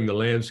job covering the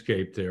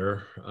landscape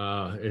there.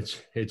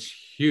 It's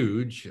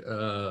huge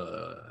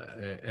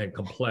and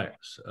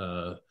complex,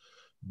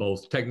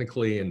 both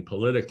technically and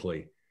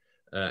politically,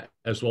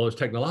 as well as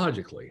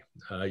technologically.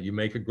 You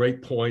make a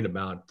great point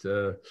about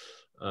the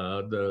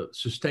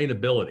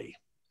sustainability.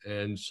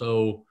 And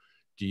so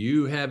do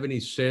you have any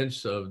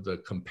sense of the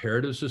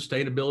comparative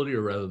sustainability,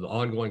 or rather the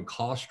ongoing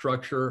cost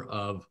structure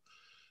of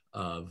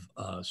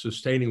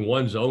sustaining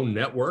one's own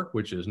network,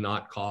 which is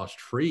not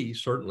cost-free,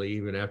 certainly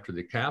even after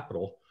the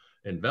capital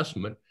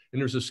investment?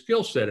 And there's a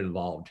skill set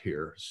involved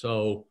here.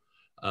 So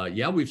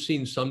yeah, we've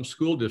seen some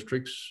school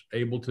districts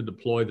able to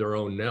deploy their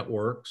own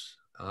networks.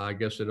 I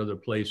guess in other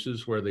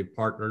places where they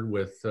partnered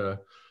with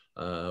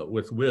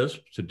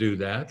WISP to do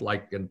that,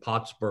 like in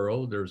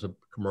Pottsboro, there's a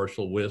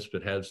commercial WISP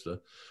that has the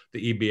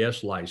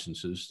EBS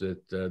licenses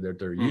that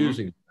they're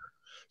using.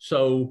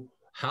 So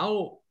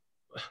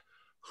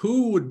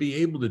who would be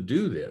able to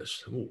do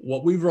this?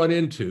 What we've run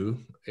into,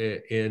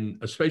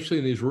 especially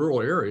in these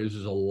rural areas,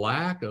 is a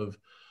lack of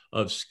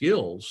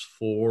skills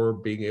for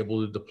being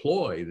able to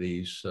deploy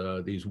these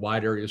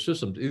wide area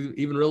systems,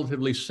 even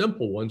relatively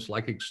simple ones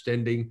like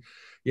extending,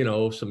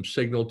 some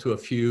signal to a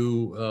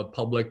few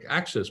public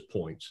access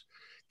points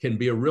can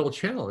be a real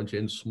challenge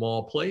in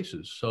small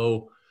places.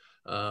 So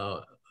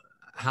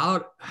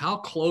how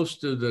close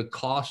to the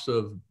cost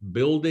of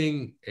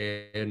building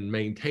and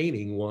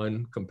maintaining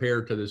one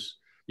compared to this?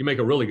 You make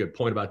a really good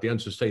point about the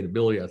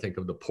unsustainability, I think,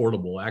 of the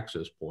portable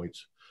access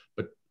points.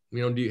 But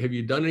have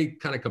you done any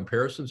kind of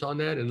comparisons on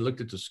that and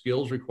looked at the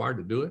skills required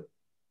to do it?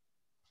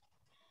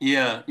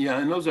 Yeah,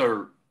 and those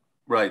are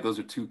right. Those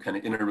are two kind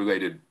of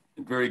interrelated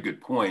and very good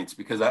points,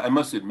 because I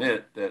must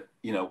admit that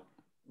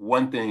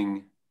one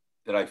thing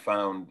that I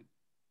found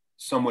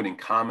somewhat in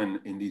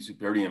common in these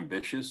very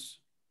ambitious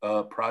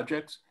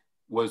projects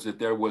was that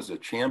there was a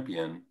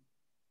champion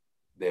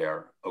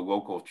there, a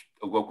local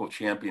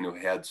champion who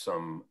had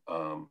some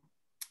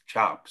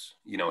chops,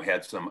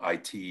 had some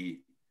IT,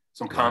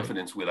 some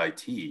confidence with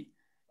IT. It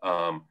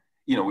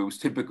was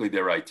typically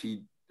their IT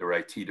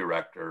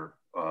director,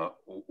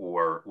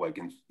 or like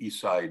in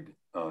Eastside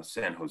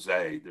San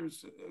Jose,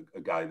 there's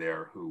a guy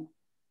there who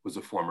was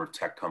a former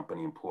tech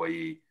company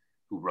employee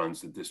who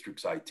runs the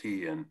district's IT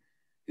and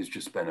has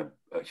just been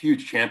a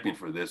huge champion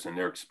for this. And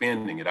they're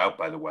expanding it out,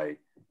 by the way,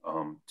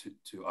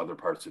 to other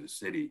parts of the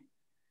city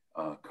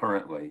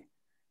currently.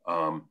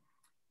 But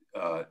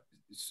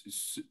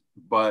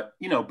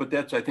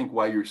that's, I think,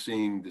 why you're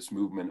seeing this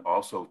movement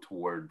also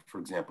toward, for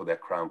example, that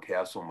Crown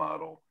Castle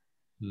model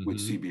with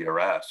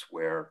CBRS,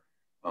 where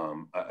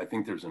I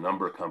think there's a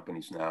number of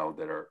companies now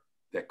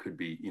that could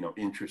be,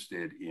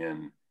 interested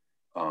in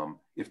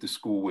if the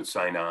school would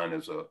sign on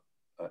as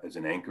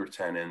an anchor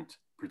tenant,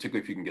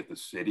 particularly if you can get the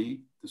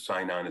city to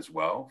sign on as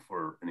well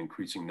for an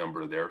increasing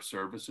number of their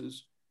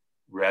services,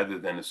 rather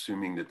than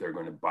assuming that they're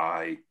going to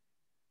buy,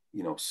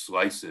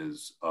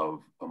 slices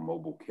of a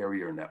mobile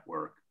carrier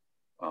network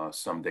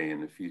someday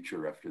in the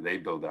future after they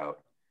build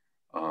out.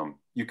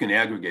 You can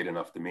aggregate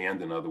enough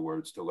demand, in other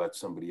words, to let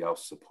somebody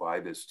else supply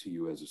this to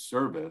you as a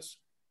service,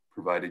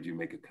 provided you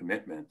make a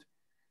commitment.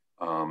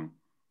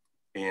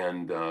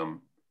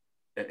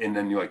 and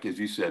then like as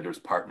you said, there's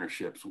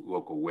partnerships with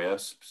local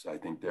WISPs. I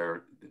think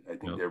they're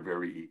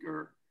very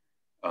eager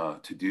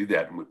to do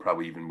that, and would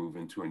probably even move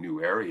into a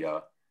new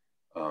area.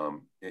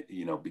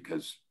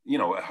 Because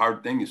a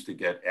hard thing is to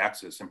get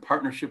access, and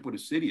partnership with a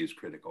city is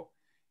critical.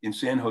 In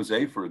San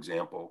Jose, for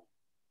example,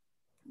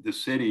 the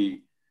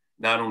city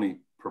not only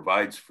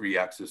provides free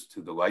access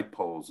to the light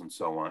poles and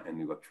so on, and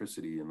the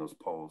electricity in those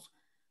poles,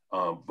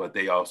 but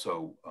they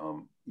also,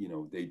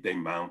 they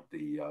mount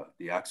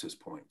the access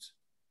points,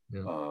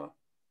 Yeah.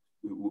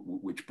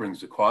 Which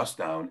brings the cost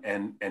down.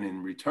 And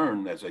in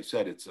return, as I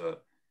said, it's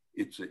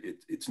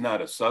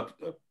not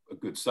a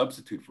good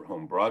substitute for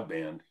home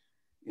broadband,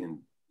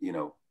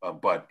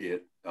 but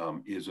it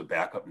is a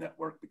backup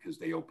network because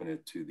they open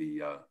it to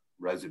the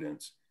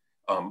residents.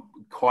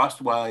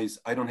 Cost-wise,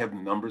 I don't have the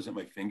numbers at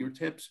my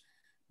fingertips,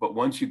 but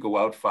once you go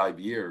out 5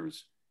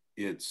 years,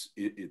 it's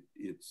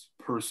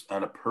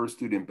on a per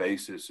student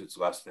basis, it's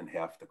less than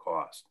half the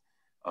cost.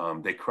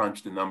 They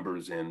crunched the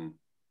numbers in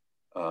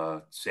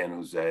San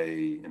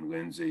Jose, in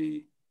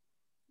Lindsay,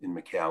 in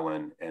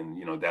McAllen,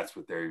 and that's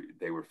what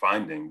they were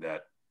finding,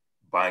 that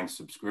buying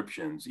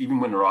subscriptions, even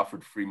when they're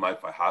offered free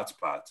Wi-Fi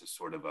hotspots, is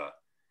sort of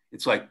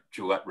it's like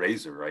Gillette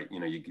razor, right?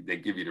 They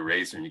give you the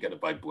razor and you got to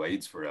buy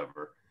blades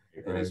forever,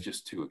 and it's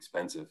just too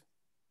expensive.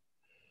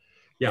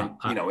 Yeah,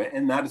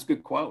 and not as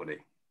good quality.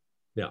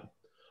 Yeah,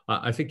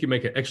 I think you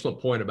make an excellent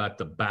point about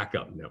the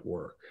backup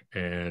network,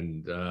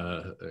 and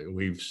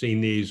we've seen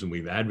these and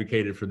we've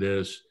advocated for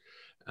this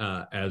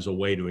as a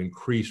way to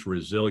increase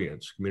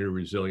resilience, community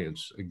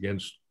resilience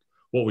against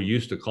what we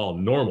used to call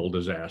normal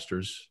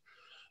disasters.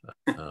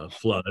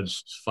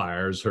 Floods,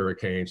 fires,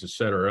 hurricanes,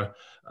 etc.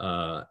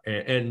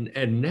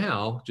 And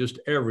now just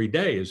every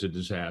day is a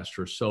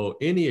disaster. So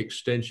any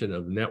extension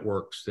of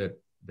networks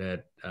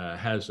that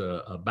has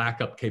a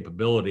backup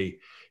capability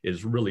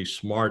is really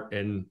smart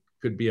and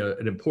could be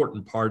an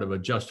important part of a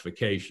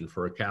justification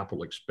for a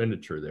capital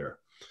expenditure there.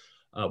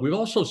 We've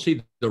also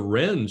seen the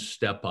RENs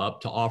step up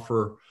to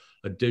offer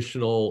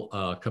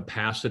additional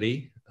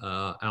capacity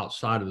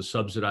outside of the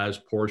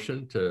subsidized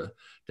portion to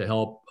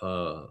help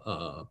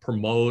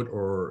promote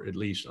or at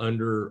least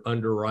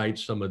underwrite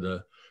some of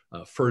the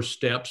first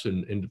steps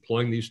in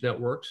deploying these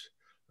networks.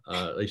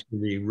 They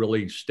should be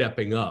really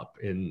stepping up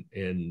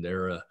in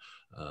their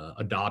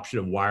adoption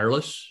of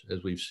wireless,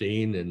 as we've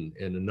seen in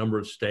a number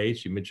of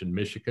states. You mentioned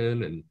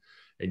Michigan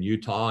and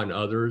Utah, and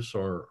others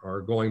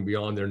are going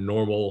beyond their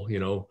normal,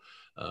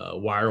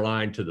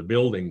 wireline to the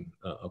building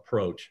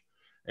approach.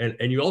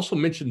 And you also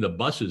mentioned the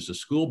buses, the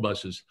school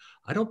buses.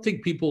 I don't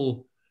think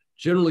people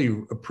generally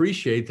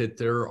appreciate that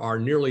there are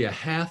nearly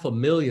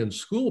 500,000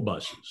 school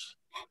buses.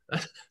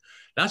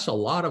 That's a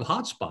lot of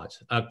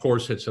hotspots. Of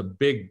course, it's a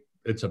big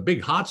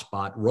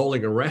hotspot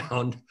rolling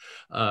around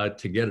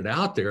to get it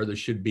out there. There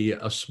should be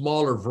a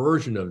smaller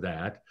version of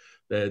that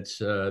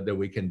that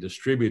we can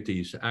distribute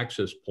these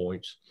access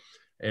points,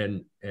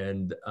 and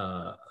even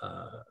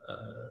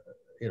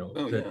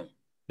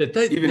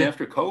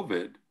after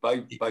COVID,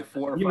 by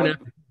 4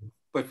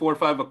 or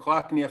 5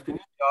 o'clock in the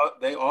afternoon,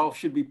 they all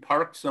should be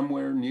parked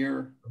somewhere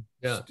near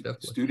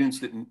students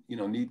that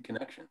need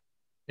connection.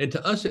 And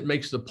to us, it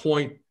makes the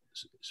point.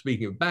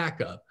 Speaking of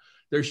backup,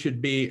 there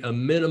should be a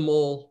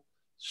minimal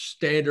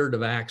standard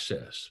of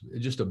access,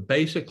 just a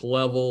basic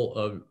level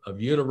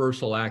of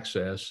universal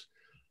access,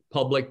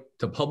 public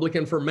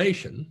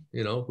information,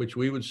 which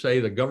we would say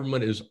the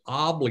government is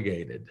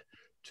obligated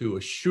to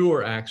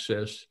assure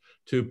access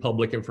to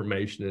public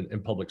information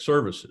and public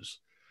services.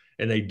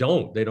 And they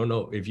don't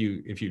know. If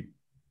you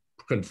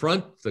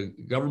confront the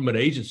government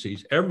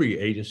agencies, every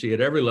agency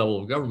at every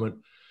level of government,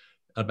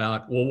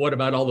 about, well, what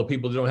about all the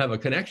people who don't have a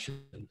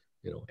connection?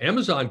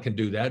 Amazon can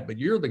do that, but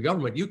you're the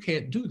government, you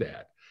can't do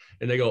that.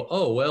 And they go,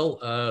 oh,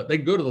 well, they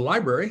can go to the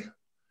library.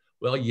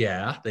 Well,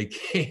 yeah, they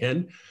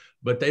can,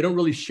 but they don't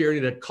really share any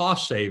of that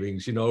cost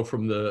savings,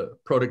 from the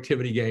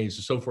productivity gains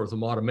and so forth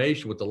from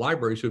automation with the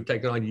libraries who have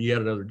taken on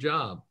yet another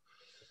job.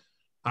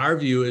 Our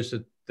view is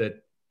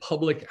that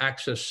public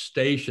access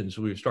stations,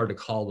 we've started to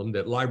call them,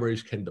 that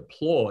libraries can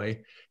deploy,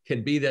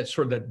 can be that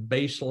sort of that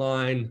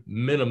baseline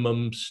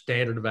minimum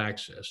standard of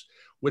access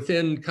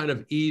within kind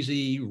of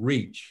easy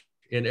reach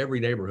in every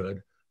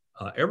neighborhood,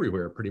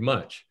 everywhere pretty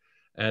much,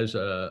 as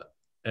a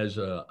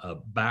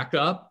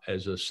backup,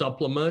 as a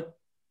supplement.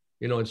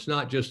 It's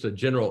not just a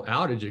general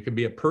outage, it could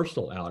be a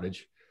personal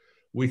outage.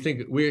 We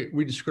think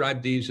we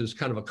describe these as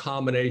kind of a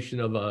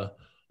combination of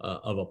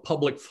a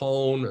public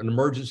phone, an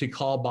emergency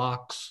call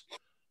box,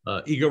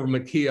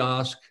 e-government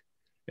kiosk,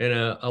 and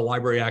a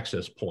library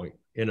access point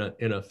in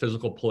a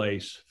physical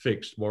place,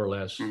 fixed more or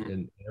less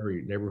in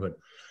every neighborhood.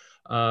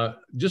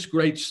 Just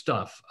great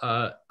stuff.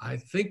 I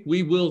think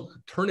we will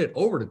turn it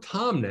over to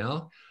Tom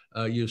now.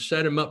 You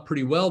set him up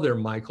pretty well there,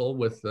 Michael,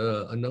 with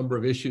a number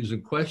of issues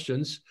and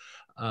questions.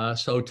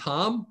 So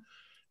Tom,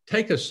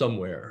 take us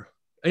somewhere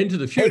into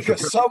the future. Take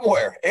us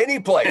somewhere, any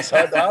place.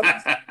 Huh, Don?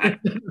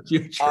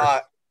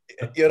 Future.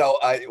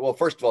 well,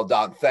 first of all,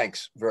 Don,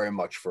 thanks very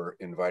much for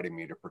inviting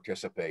me to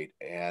participate.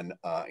 And,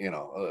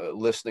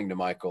 listening to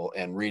Michael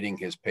and reading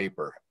his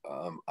paper,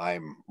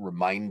 I'm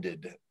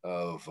reminded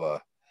of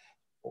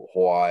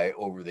why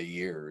over the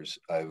years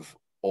I've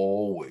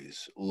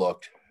always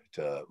looked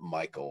to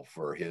Michael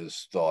for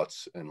his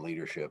thoughts and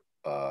leadership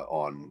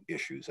on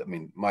issues. I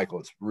mean, Michael,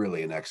 it's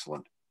really an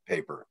excellent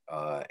paper,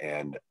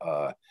 and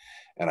I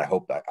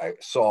hope that I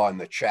saw in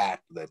the chat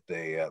that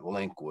the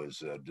link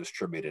was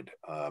distributed,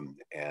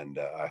 and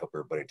I hope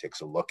everybody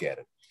takes a look at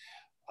it.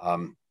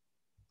 I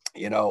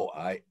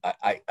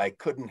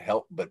couldn't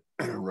help but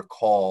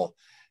recall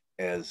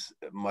as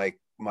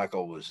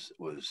Michael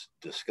was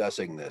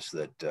discussing this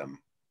that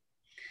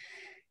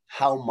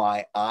how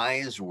my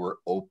eyes were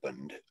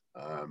opened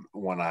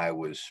when I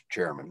was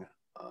chairman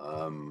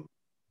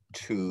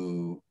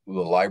to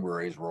the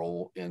library's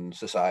role in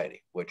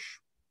society, which,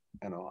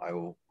 I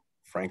will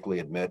frankly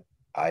admit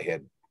I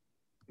had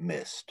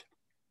missed.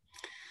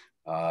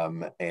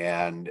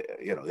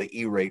 The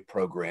E-rate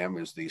program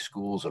is the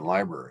schools and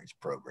libraries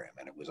program.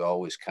 And it was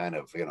always kind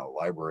of,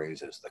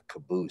 libraries as the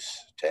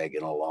caboose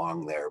tagging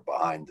along there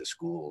behind the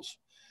schools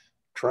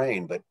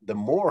train. But the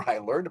more I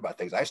learned about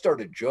things, I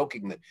started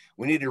joking that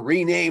we need to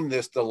rename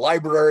this the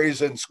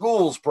Libraries and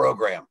Schools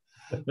program.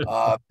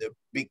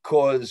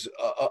 Because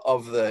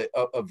of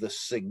the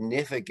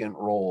significant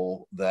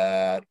role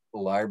that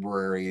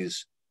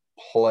libraries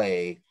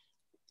play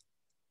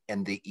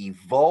and the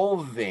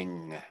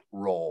evolving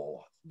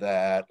role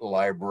that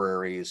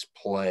libraries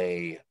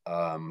play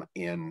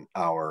in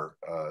our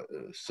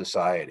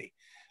society.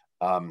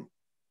 I'll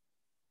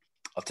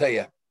tell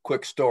you a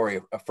quick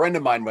story. A friend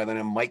of mine by the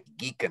name of Mike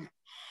Geekin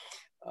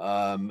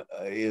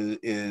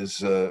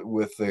is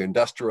with the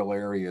Industrial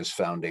Areas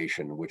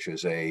Foundation, which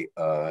is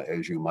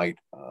as you might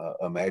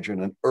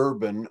imagine, an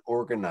urban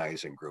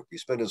organizing group. He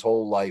spent his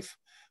whole life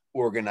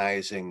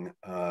organizing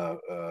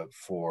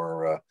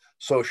for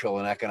social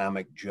and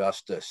economic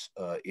justice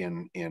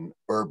in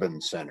urban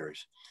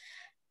centers.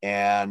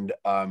 And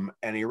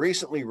he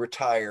recently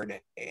retired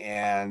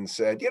and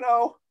said,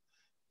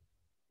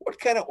 what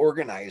kind of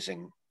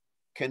organizing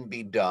can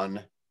be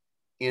done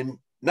in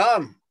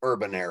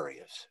non-urban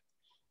areas?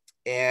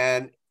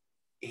 And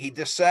he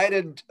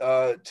decided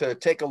to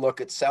take a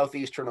look at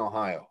Southeastern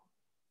Ohio,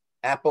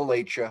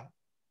 Appalachia,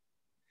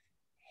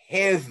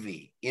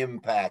 heavy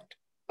impact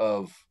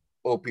of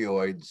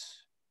opioids,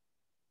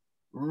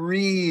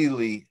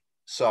 really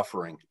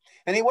suffering.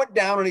 And he went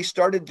down and he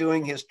started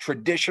doing his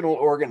traditional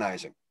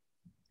organizing,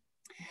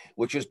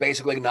 which is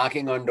basically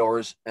knocking on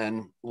doors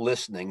and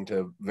listening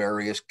to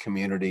various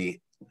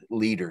community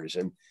leaders.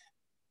 And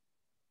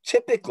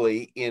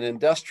typically in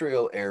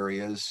industrial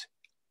areas,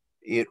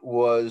 it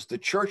was the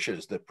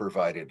churches that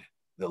provided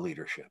the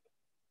leadership.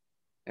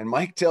 And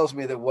Mike tells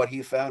me that what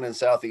he found in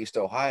Southeast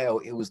Ohio,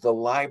 it was the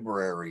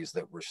libraries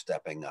that were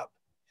stepping up.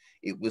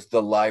 It was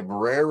the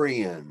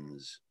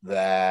librarians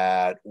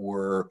that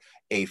were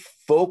a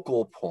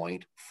focal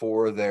point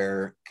for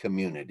their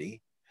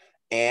community,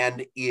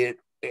 and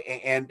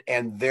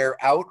their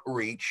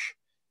outreach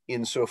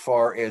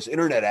insofar as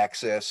internet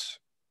access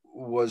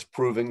was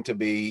proving to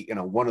be,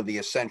 one of the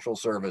essential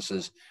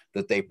services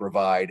that they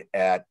provide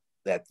at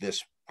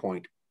this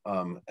point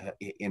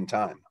in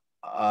time.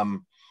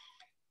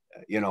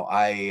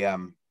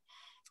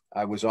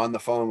 I was on the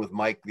phone with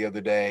Mike the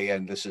other day,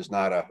 and this is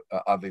not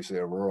obviously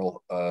a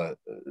rural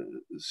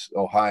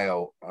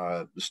Ohio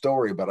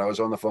story, but I was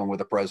on the phone with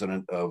the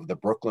president of the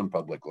Brooklyn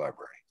Public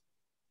Library,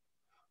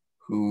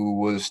 who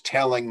was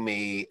telling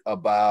me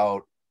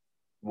about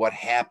what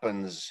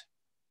happens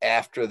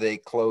after they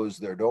close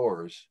their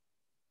doors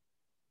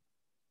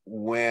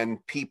when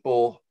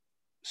people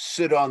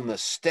sit on the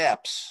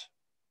steps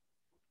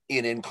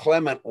in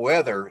inclement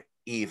weather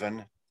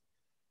even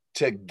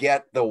to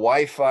get the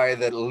Wi-Fi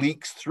that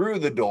leaks through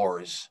the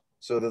doors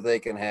so that they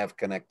can have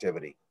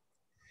connectivity.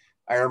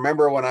 I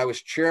remember when I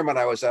was chairman,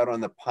 I was out on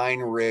the Pine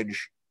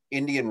Ridge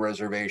Indian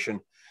Reservation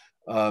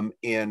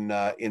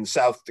in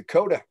South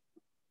Dakota.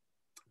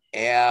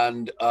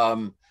 And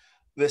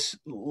this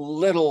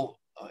little,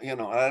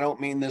 and I don't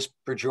mean this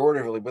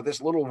pejoratively, but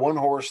this little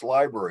one-horse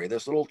library,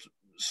 this little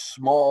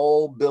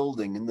small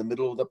building in the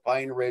middle of the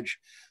Pine Ridge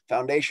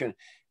Foundation,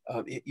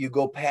 you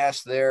go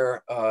past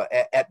there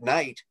at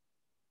night,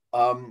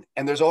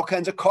 and there's all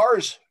kinds of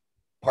cars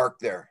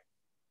parked there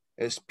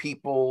as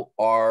people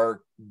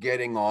are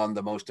getting on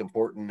the most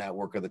important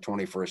network of the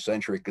 21st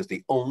century, because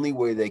the only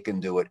way they can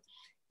do it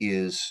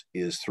is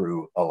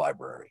through a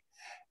library.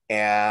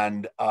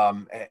 And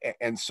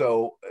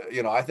so,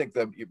 I think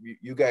that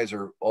you guys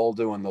are all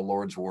doing the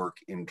Lord's work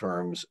in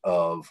terms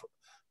of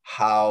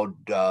how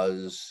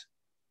does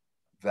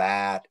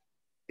that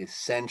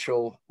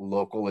essential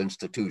local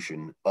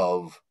institution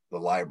of the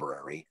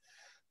library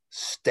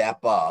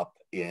step up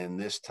in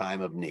this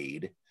time of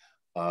need,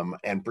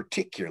 and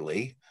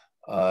particularly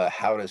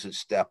how does it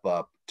step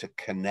up to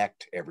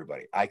connect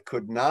everybody? I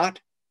could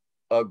not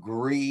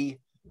agree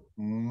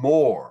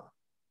more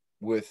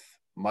with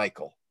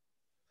Michael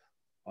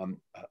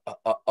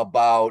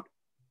about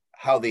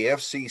how the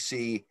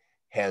FCC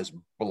has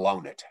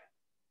blown it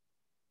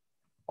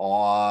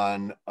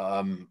on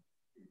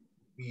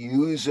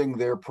using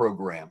their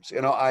programs.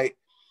 You know,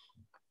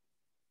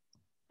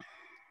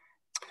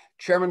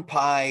 Chairman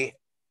Pai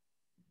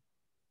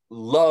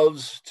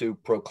loves to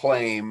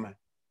proclaim,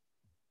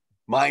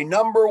 my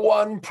number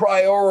one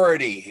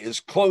priority is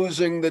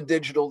closing the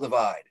digital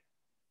divide.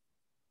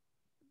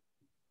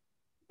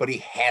 But he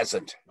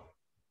hasn't.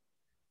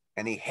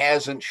 And he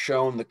hasn't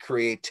shown the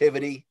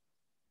creativity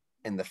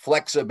and the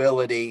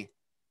flexibility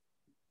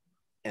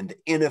and the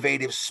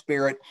innovative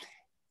spirit.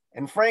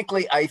 And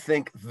frankly, I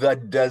think the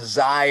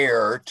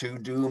desire to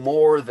do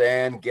more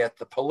than get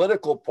the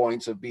political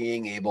points of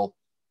being able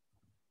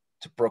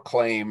to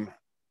proclaim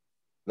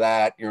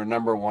that your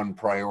number one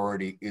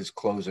priority is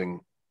closing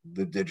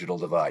the digital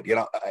divide. You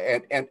know,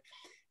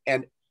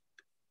 and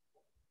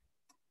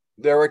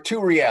there are two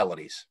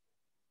realities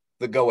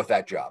that go with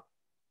that job.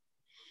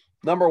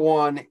 Number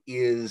one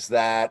is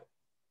that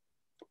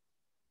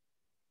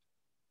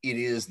it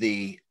is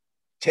the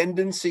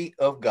tendency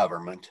of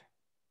government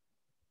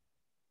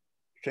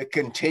to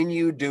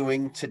continue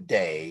doing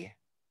today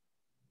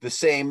the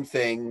same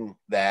thing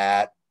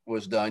that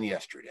was done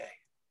yesterday.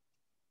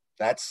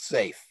 That's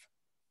safe.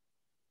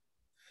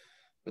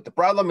 But the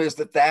problem is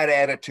that that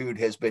attitude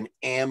has been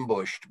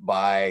ambushed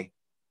by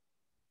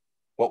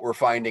what we're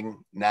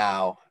finding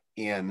now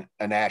in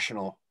a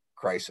national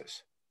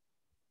crisis.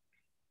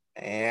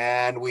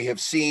 And we have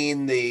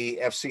seen the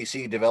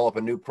FCC develop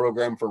a new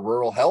program for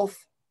rural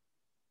health,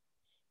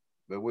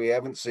 but we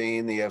haven't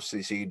seen the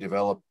FCC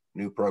develop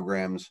new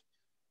programs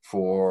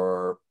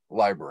for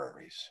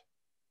libraries.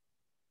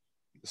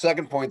 The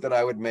second point that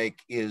I would make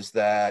is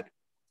that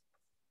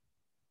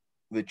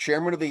the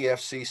chairman of the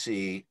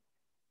FCC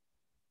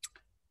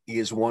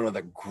is one of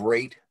the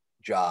great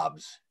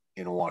jobs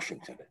in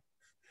Washington.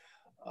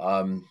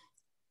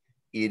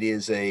 It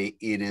is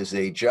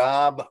a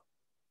job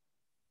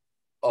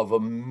of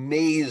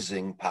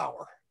amazing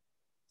power.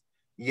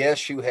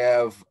 Yes, you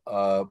have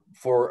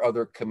 4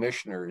 other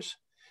commissioners,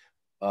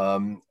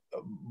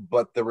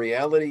 but the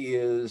reality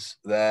is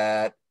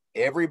that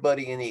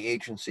everybody in the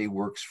agency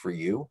works for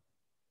you.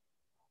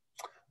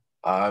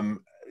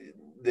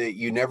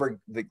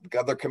 The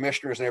other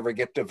commissioners never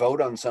get to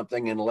vote on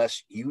something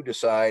unless you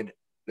decide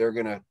they're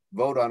going to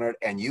vote on it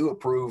and you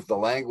approve the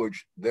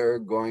language they're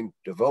going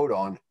to vote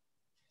on.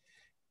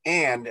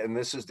 And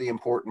this is the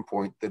important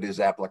point that is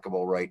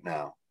applicable right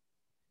now,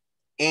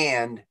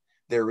 and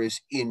there is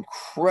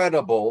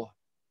incredible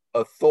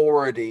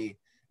authority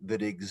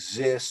that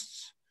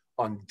exists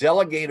on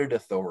delegated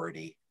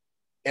authority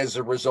as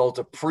a result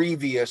of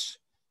previous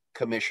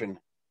commission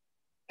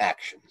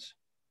actions.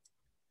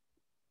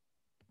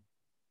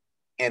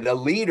 And a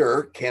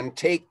leader can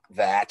take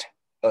that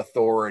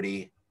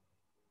authority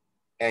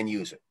and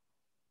use it.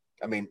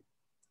 I mean,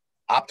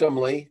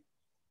 optimally,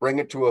 bring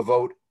it to a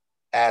vote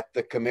at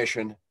the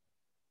commission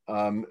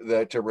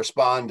to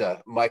respond to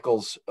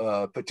Michael's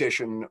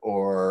petition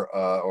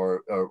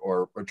or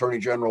Attorney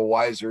General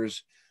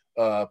Weiser's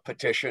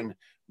petition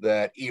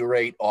that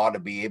E-rate ought to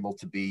be able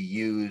to be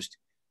used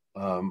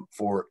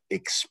for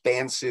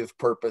expansive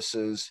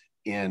purposes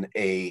in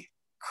a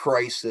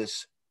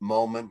crisis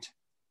moment.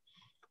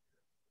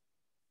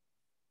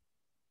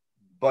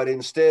 But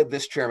instead,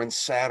 this chairman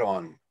sat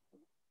on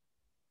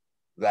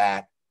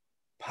that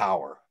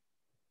power,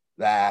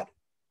 that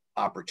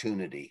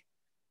opportunity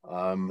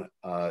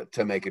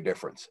to make a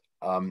difference.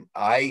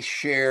 I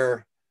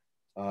share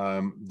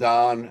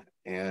Don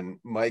and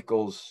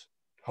Michael's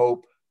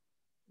hope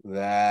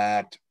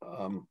that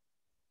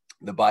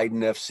the Biden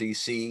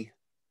FCC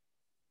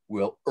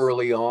will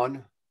early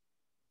on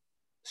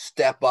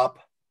step up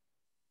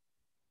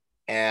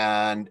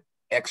and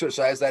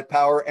exercise that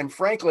power. And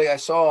frankly, I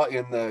saw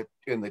in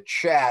the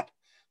chat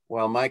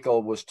while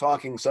Michael was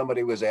talking,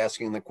 somebody was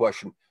asking the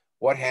question,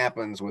 what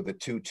happens with a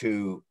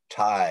 2-2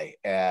 tie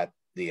at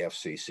the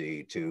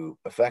FCC to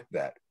affect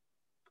that?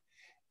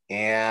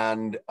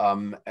 And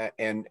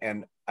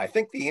I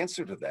think the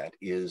answer to that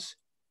is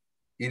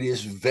it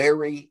is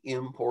very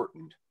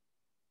important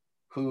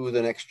who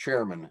the next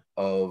chairman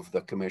of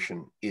the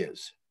commission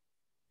is,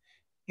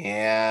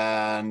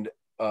 and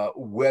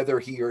whether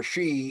he or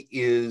she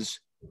is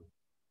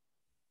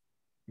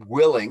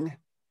willing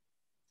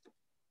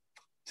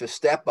to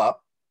step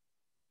up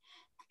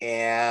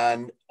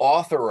and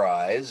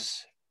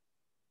authorize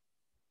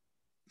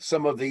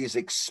some of these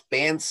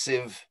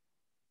expansive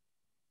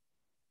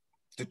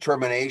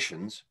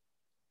determinations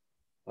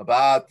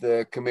about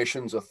the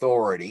commission's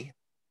authority.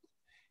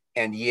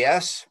 And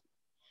yes,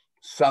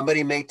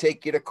 somebody may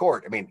take you to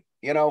court. I mean,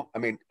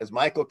 as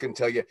Michael can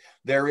tell you,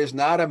 there is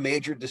not a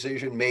major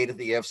decision made at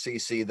the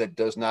FCC that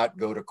does not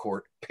go to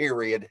court,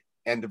 period,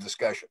 end of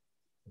discussion.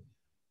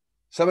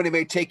 Somebody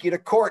may take you to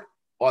court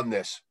on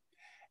this.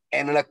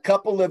 And in a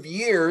couple of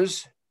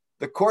years,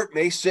 the court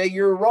may say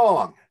you're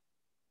wrong.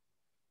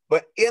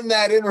 But in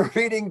that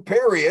intervening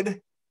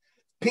period,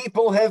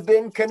 people have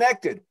been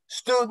connected.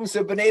 Students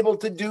have been able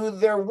to do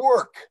their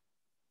work.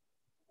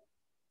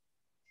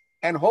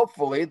 And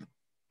hopefully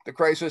the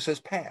crisis has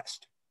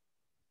passed.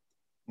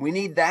 We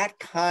need that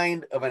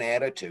kind of an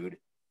attitude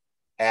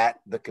at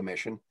the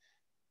commission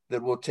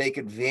that will take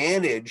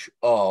advantage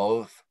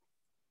of,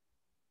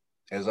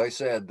 as I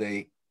said,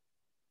 the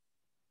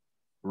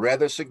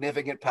rather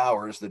significant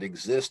powers that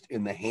exist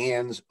in the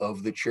hands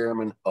of the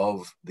chairman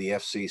of the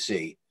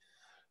FCC.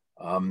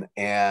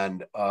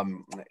 And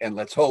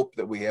let's hope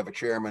that we have a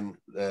chairman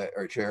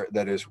or chair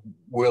that is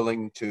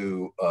willing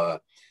to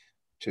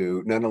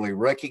not only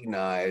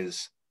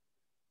recognize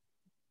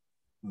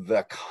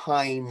the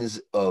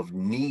kinds of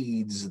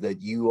needs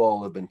that you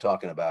all have been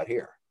talking about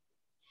here,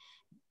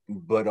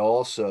 but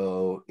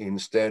also,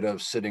 instead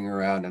of sitting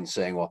around and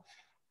saying, well,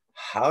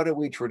 how do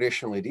we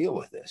traditionally deal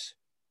with this?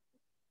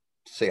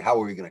 Say,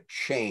 how are we going to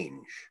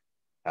change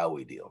how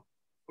we deal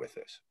with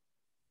this?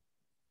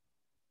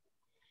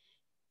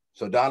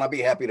 So, Don, I'll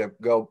be happy to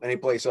go any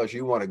place else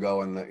you want to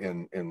go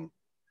in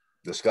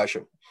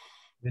discussion.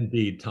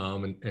 Indeed,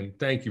 Tom, and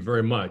thank you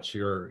very much.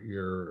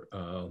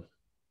 Your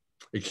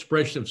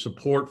expression of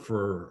support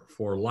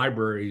for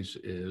libraries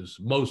is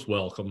most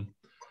welcome.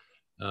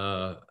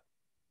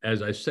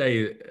 As I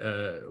say,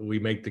 we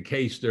make the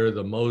case they're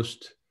the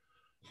most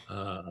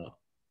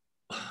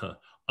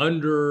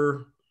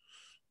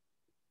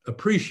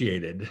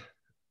underappreciated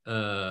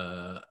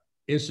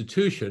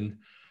institution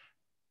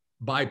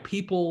by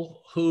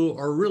people who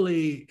are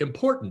really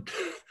important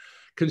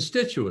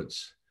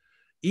constituents.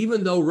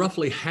 Even though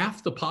roughly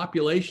half the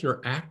population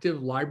are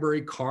active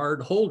library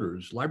card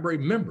holders, library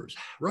members,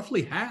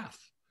 roughly half.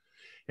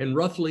 And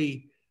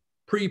roughly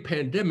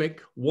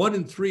pre-pandemic, 1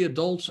 in 3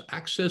 adults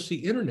access the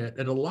internet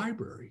at a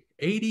library.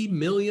 80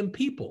 million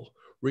people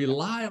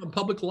rely on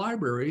public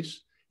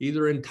libraries,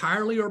 either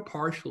entirely or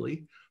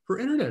partially, for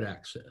internet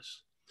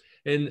access.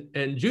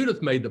 And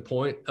Judith made the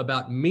point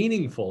about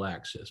meaningful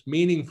access,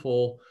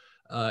 meaningful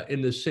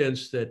in the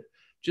sense that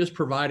just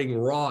providing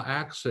raw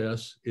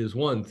access is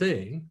one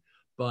thing,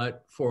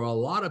 but for a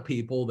lot of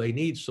people, they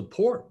need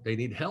support, they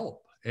need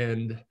help.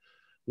 And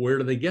where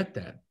do they get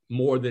that?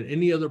 More than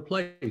any other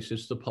place,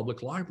 it's the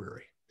public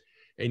library.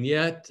 And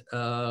yet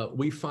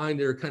we find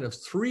there are kind of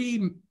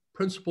 3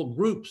 principal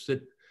groups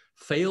that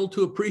fail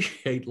to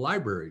appreciate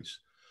libraries.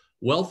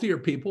 Wealthier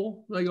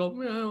people, they go,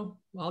 well,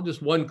 I'll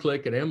just one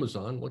click at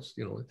Amazon.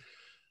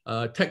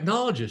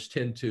 Technologists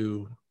tend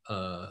to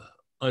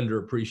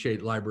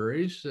underappreciate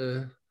libraries.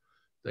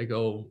 They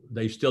go,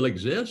 they still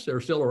exist,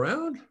 they're still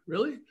around,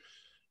 really?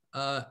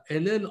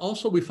 And then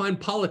also we find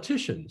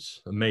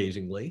politicians,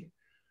 amazingly,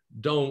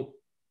 don't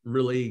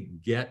really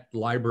get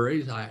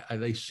libraries.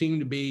 They seem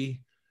to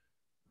be,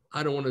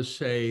 I don't want to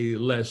say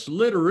less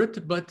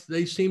literate, but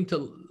they seem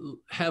to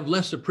have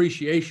less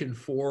appreciation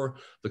for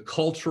the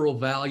cultural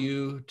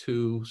value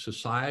to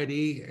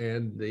society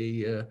and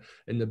the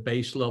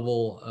base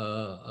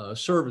level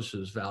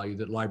services value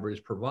that libraries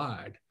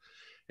provide.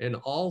 And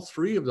all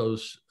 3 of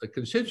those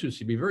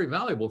constituencies be very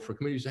valuable for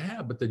communities to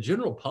have, but the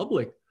general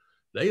public,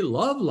 they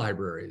love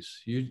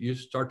libraries. You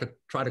start to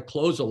try to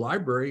close a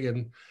library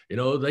and,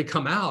 they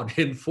come out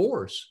in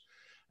force.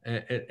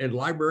 And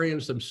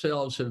librarians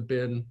themselves have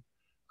been,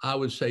 I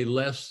would say,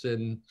 less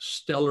than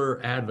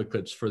stellar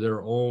advocates for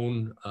their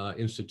own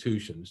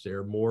institutions.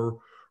 They're more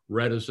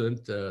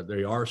reticent.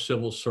 They are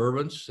civil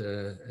servants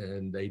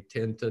and they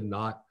tend to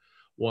not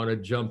want to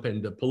jump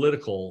into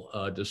political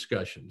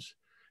discussions.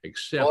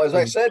 Except, well, as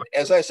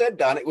I said,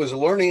 Don, it was a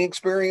learning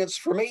experience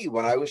for me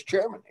when I was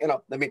chairman.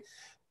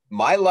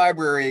 My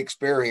library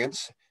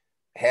experience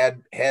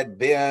had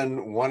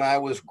been when I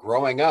was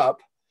growing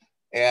up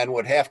and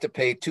would have to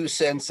pay 2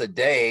 cents a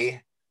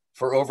day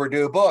for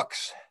overdue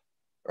books,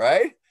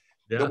 right?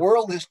 Yeah. The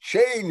world has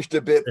changed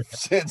a bit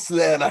since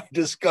then, I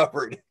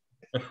discovered.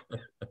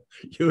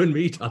 You and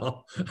me,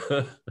 Tom.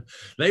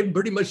 They've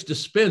pretty much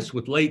dispensed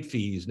with late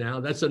fees now.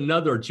 That's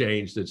another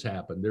change that's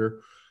happened.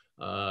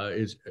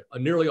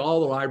 Nearly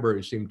all the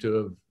libraries seem to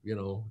have,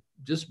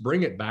 just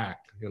bring it back,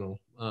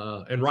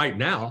 and right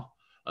now,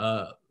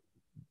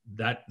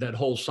 that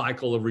whole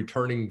cycle of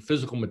returning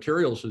physical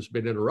materials has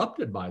been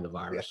interrupted by the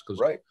virus because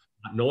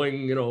not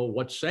knowing,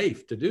 what's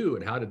safe to do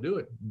and how to do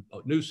it.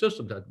 New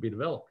systems have to be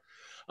developed.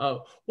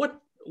 What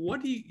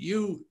do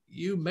you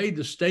made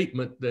the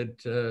statement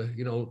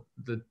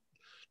that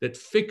that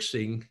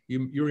fixing,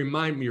 you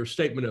remind me your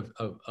statement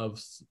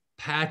of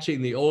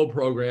patching the old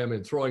program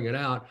and throwing it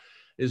out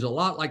is a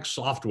lot like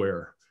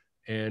software,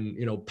 and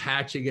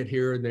patching it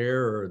here and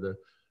there, or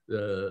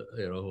the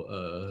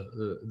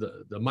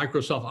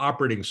Microsoft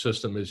operating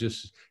system is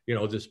just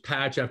just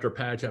patch after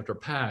patch after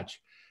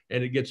patch,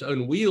 and it gets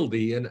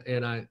unwieldy, and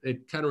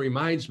it kind of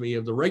reminds me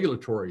of the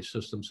regulatory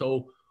system.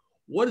 So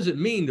what does it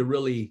mean to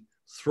really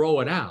throw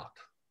it out?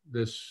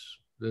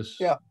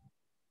 Yeah.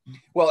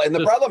 Well, and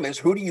the problem is,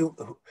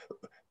 the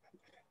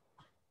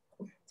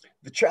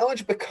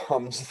challenge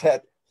becomes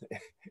that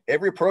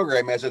every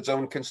program has its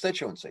own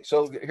constituency.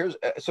 So here's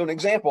an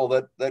example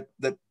that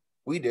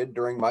we did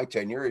during my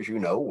tenure, as you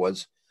know,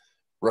 was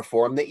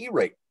reform the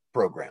E-rate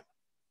program.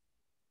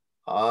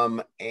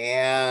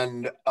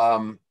 And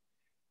I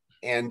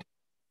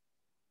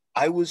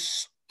was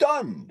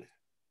stunned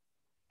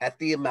at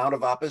the amount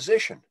of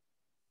opposition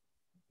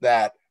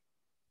that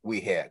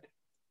we had.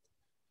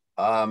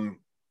 For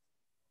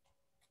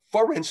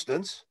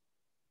instance,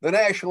 the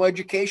National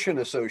Education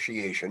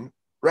Association,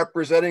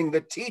 representing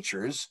the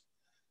teachers,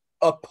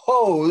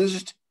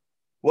 opposed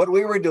what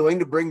we were doing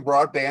to bring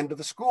broadband to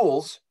the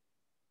schools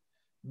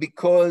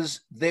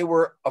because they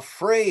were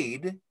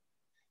afraid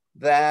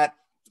that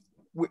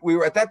we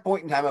were at that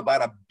point in time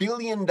about $1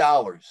 billion.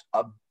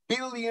 $1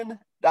 billion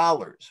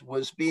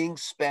was being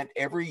spent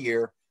every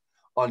year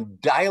on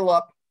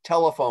dial-up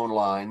telephone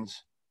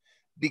lines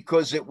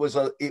because it was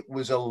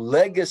a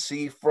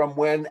legacy from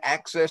when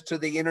access to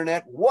the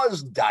internet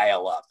was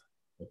dial-up.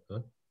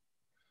 Okay.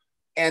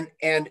 And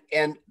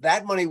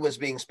that money was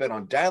being spent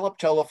on dial-up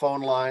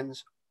telephone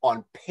lines,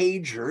 on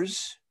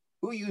pagers.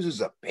 Who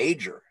uses a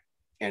pager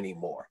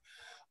anymore?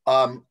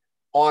 On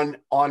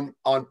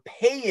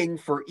paying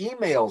for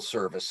email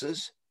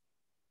services.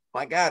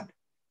 My God,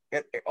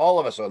 all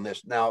of us on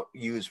this now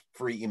use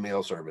free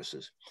email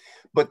services.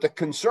 But the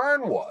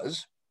concern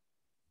was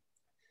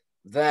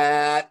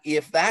that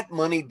if that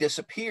money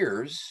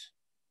disappears,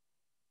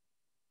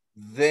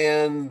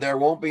 then there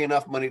won't be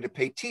enough money to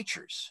pay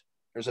teachers.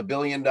 There's $1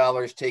 billion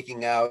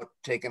taken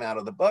out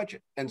of the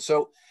budget. And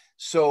so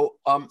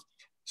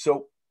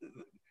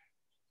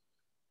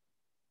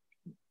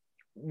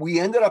we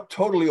ended up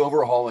totally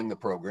overhauling the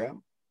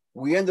program.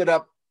 We ended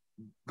up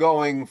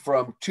going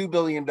from $2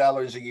 billion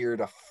a year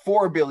to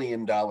 $4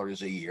 billion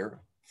a year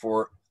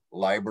for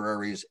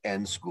libraries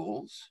and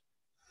schools.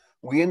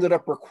 We ended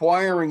up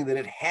requiring that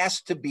it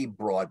has to be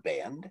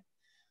broadband,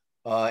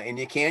 and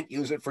you can't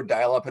use it for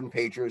dial-up and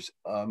pagers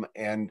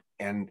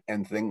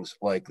and things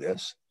like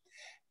this.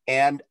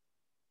 And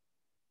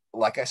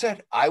like I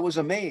said, I was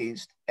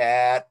amazed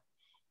at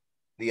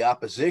the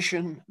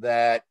opposition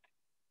that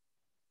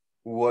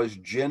was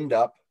ginned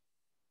up.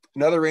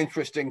 Another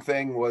interesting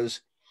thing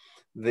was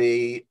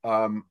the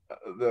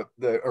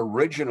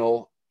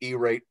original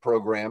E-rate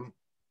program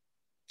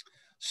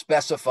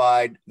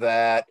specified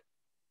that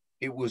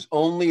it was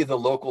only the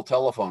local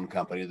telephone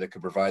company that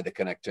could provide the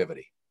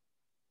connectivity.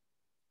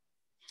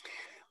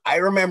 I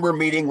remember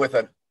meeting with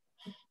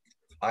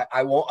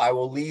I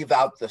will leave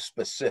out the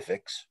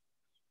specifics,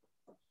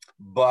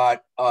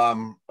 but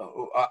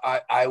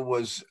I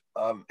was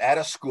at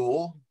a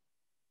school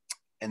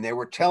and they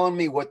were telling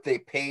me what they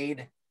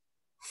paid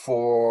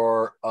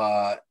for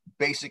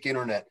basic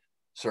internet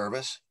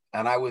service.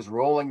 And I was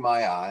rolling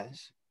my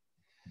eyes.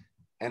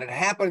 And it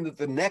happened that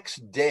the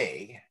next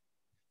day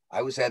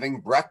I was having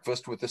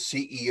breakfast with the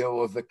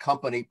CEO of the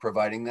company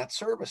providing that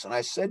service. And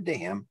I said to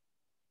him,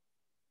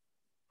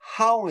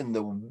 how in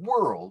the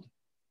world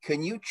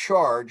can you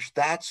charge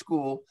that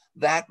school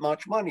that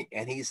much money?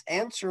 And his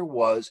answer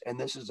was, and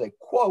this is a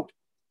quote,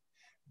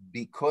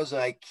 because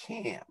I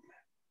can.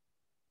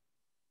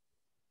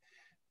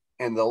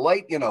 And the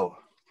light,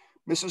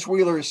 Mrs.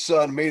 Wheeler's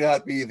son may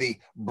not be the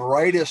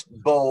brightest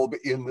bulb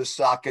in the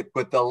socket,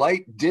 but the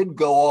light did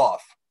go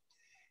off.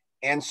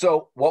 And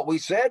so what we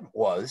said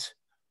was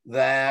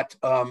that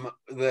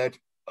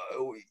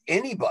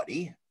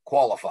anybody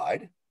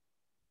qualified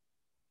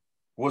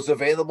was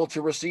available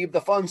to receive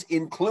the funds,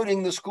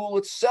 including the school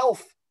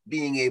itself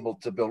being able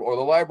to build, or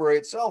the library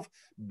itself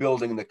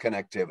building the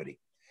connectivity.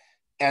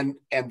 And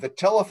the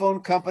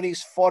telephone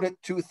companies fought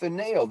it tooth and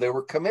nail. There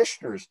were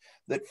commissioners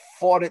that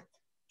fought it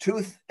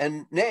tooth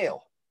and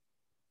nail.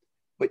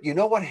 But you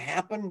know what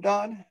happened,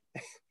 Don?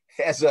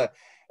 As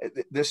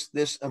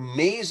this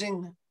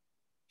amazing,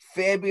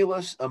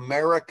 fabulous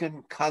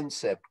American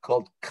concept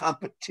called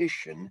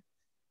competition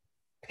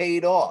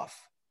paid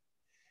off.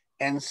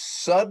 And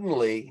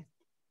suddenly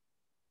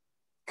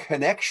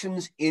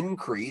connections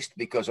increased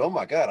because, oh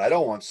my God, I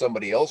don't want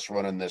somebody else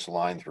running this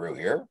line through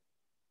here.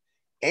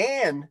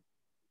 And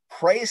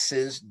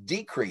prices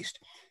decreased.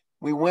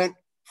 We went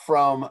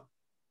from,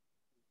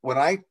 when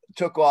I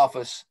took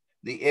office,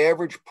 the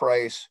average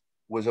price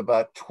was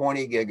about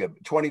 $20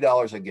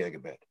 a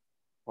gigabit.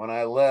 When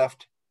I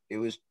left, it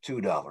was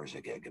 $2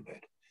 a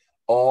gigabit,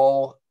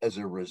 all as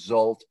a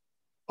result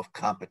of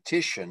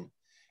competition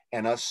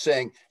and us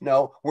saying,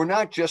 no, we're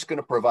not just going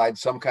to provide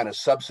some kind of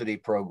subsidy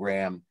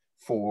program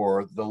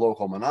for the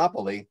local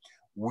monopoly.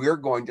 We're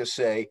going to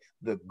say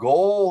the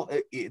goal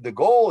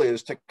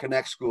is to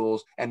connect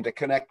schools and to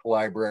connect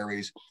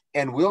libraries,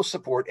 and we'll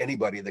support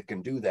anybody that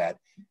can do that.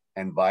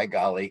 And by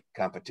golly,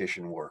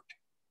 competition worked.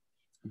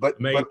 But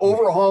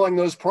overhauling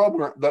those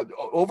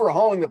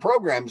overhauling the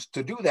programs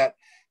to do that,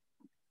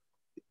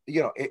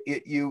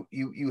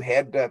 you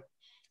had to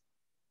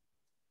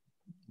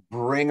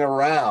bring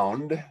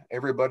around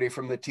everybody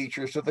from the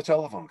teachers to the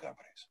telephone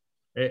companies.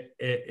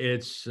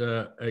 It's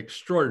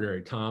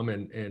extraordinary, Tom,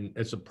 and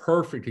it's a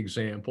perfect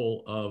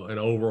example of an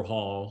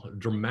overhaul, a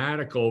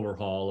dramatic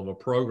overhaul of a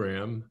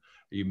program.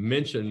 You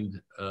mentioned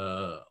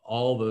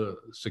all the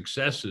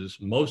successes,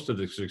 most of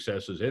the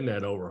successes in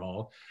that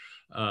overhaul,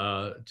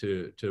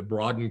 to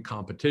broaden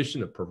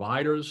competition of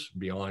providers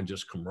beyond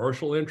just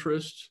commercial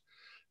interests.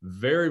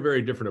 Very,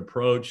 very different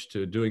approach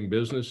to doing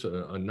business,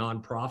 a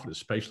nonprofit,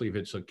 especially if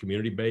it's a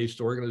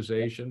community-based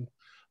organization.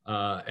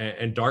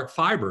 and dark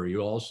fiber.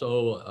 You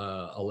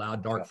also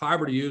allowed dark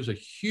fiber to use, a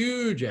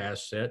huge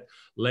asset,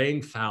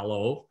 laying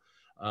fallow.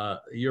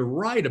 You're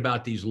right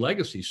about these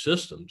legacy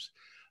systems.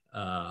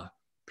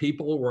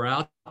 People were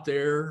out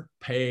there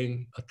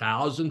paying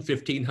 $1,000,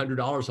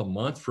 $1,500 a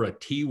month for a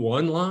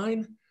T1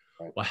 line.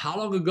 Right. Well, how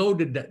long ago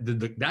did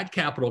that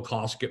capital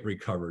cost get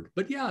recovered?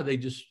 But yeah,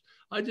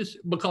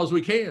 because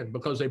we can,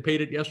 because they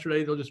paid it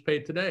yesterday, they'll just pay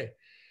it today.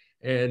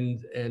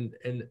 And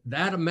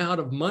that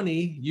amount of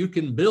money, you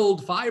can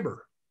build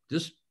fiber.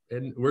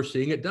 And we're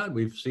seeing it done.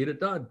 We've seen it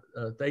done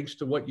thanks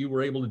to what you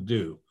were able to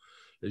do.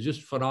 It's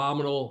just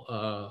phenomenal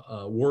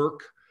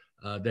work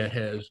that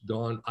has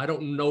gone. I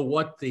don't know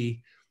what the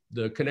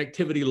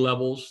connectivity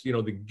levels, the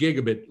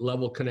gigabit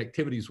level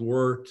connectivities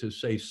were to,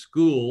 say,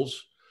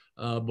 schools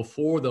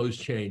before those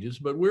changes,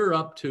 but we're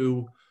up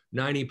to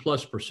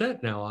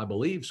 90+% now, I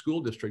believe, school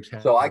districts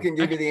have. So I can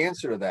give you the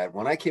answer to that.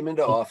 When I came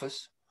into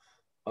office,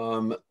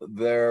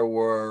 there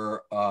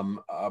were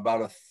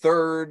about a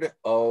third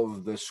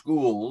of the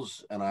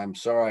schools, and I'm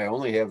sorry, I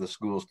only have the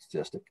school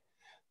statistic.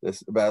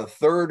 About a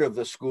third of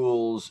the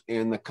schools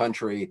in the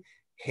country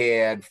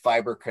had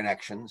fiber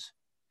connections.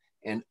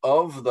 And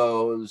of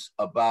those,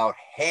 about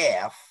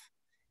half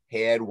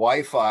had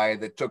Wi-Fi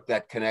that took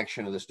that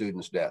connection to the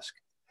student's desk.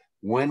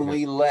 When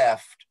we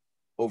left,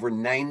 over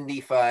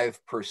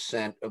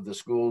 95% of the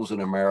schools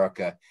in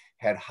America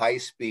had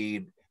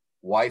high-speed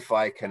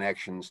Wi-Fi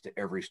connections to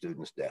every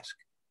student's desk.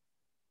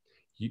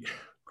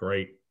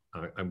 Great.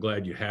 I'm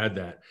glad you had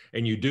that.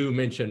 And you do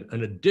mention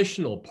an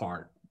additional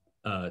part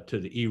to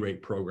the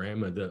E-rate program,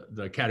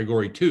 the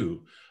Category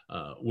 2,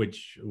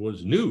 which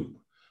was new.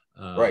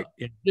 Right.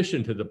 In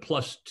addition to the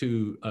plus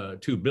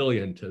 $2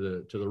 billion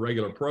to the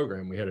regular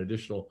program, we had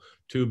additional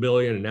 $2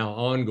 billion and now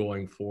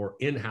ongoing for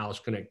in-house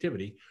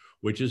connectivity,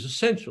 which is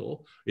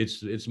essential.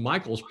 It's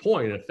Michael's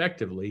point,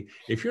 effectively.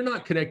 If you're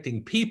not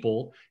connecting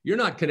people, you're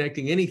not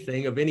connecting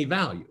anything of any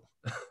value.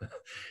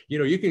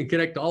 You can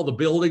connect all the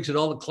buildings and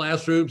all the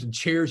classrooms and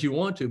chairs you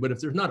want to, but if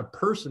there's not a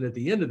person at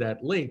the end of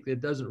that link,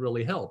 it doesn't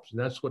really help. And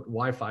that's what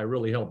Wi-Fi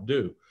really helped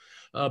do.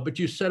 But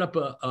you set up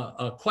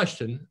a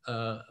question.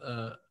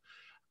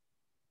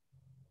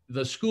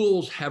 The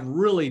schools have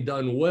really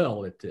done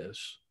well at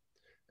this.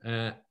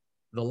 The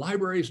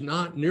libraries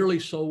not nearly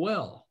so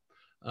well.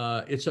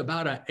 It's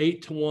about an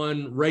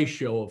 8-to-1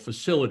 ratio of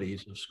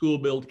facilities, of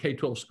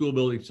K-12 school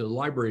buildings to the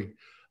library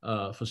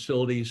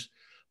facilities,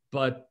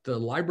 but the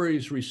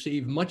libraries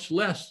receive much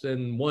less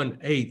than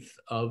 1/8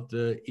 of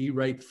the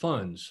E-rate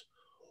funds.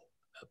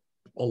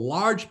 A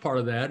large part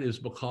of that is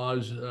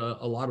because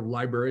a lot of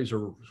libraries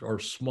are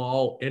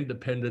small,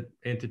 independent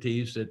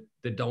entities that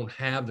don't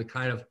have the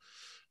kind of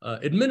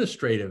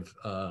administrative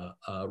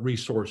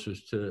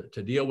resources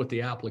to deal with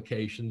the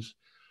applications.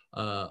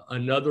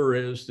 Another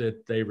is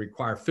that they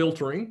require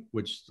filtering,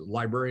 which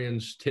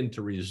librarians tend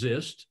to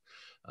resist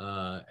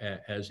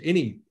as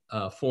any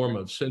form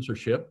of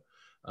censorship.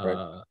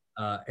 Right.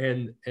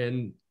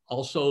 And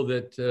also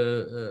that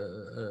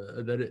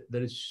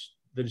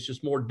it's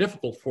just more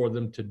difficult for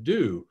them to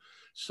do.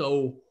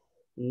 So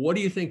what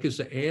do you think is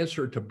the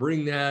answer to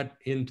bring that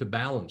into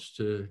balance?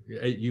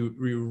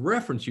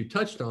 You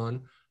touched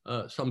on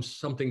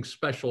something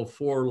special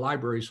for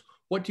libraries.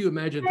 What do you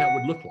imagine that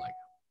would look like?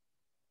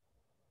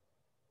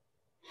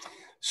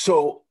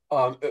 So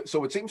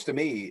it seems to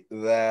me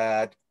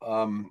that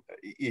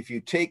if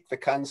you take the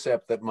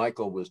concept that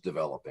Michael was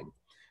developing,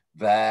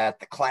 that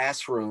the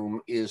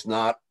classroom is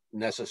not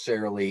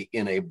necessarily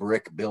in a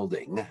brick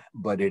building,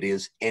 but it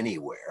is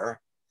anywhere.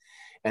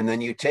 And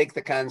then you take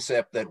the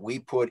concept that we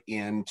put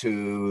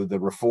into the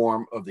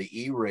reform of the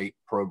E-rate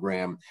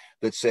program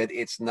that said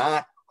it's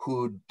not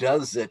who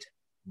does it,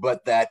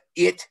 but that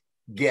it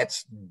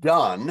gets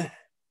done.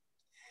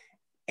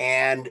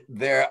 And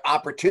their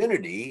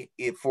opportunity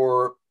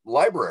for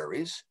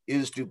libraries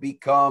is to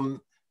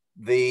become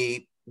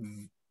the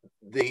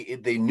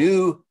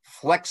new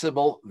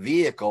flexible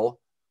vehicle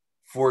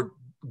for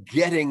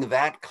getting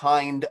that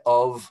kind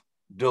of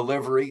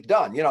delivery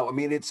done.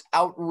 It's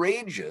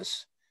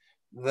outrageous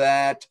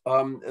that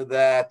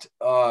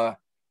there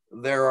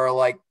are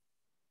like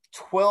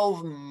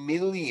 12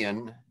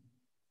 million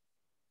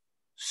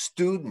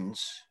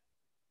students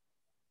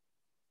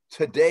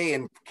today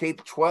in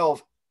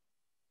K-12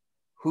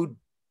 who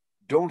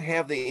don't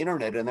have the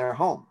internet in their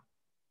home.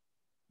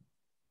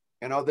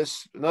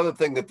 Another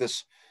thing that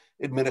this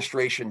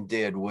administration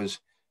did was,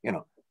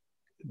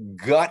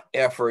 gut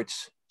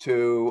efforts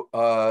to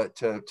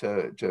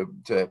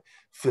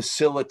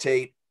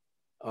facilitate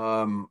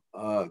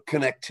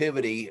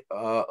connectivity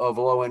of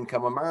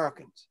low-income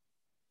Americans.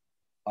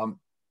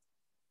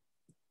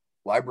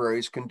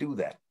 Libraries can do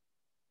that.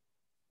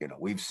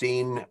 We've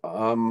seen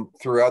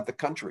throughout the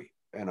country,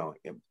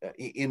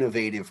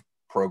 innovative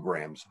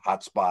programs,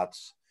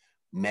 hotspots,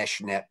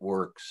 mesh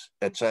networks,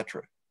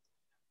 etc.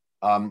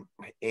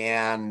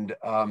 And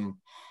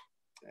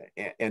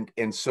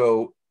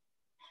so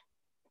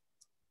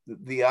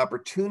the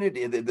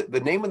opportunity,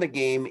 the name of the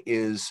game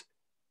is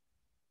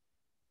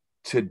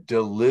to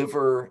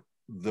deliver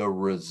the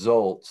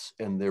results,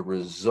 and the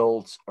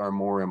results are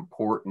more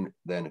important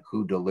than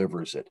who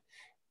delivers it.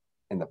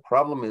 And the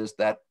problem is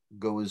that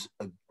goes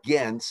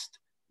against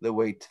the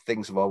way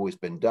things have always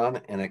been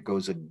done, and it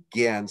goes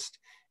against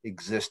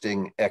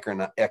existing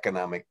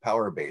economic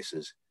power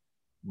bases.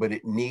 But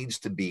it needs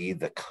to be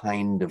the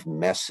kind of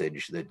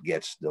message that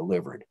gets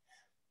delivered.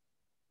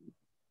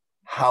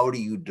 How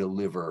do you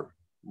deliver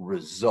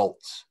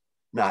results,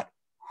 not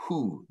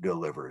who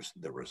delivers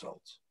the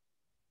results?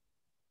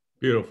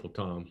 Beautiful,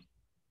 Tom.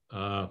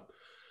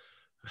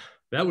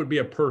 That would be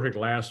a perfect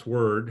last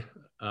word,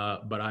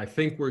 but I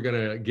think we're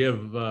going to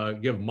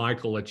give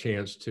Michael a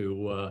chance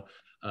to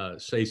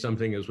say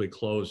something as we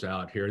close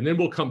out here, and then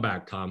we'll come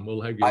back, Tom.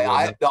 We'll have you.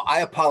 I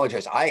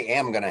apologize. I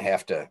am going to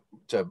have to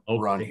Okay.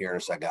 run here in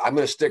a second. I'm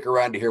going to stick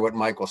around to hear what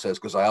Michael says,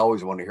 because I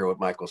always want to hear what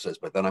Michael says,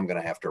 but then I'm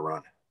going to have to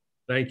run.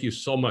 Thank you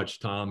so much,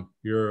 Tom.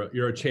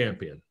 You're a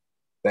champion.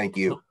 Thank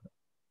you.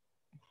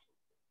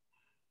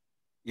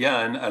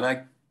 Yeah, and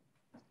I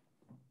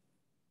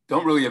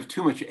don't really have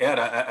too much to add.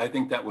 I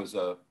think that was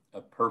a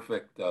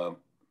perfect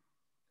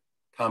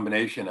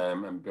combination.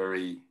 I'm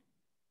very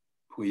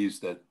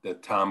pleased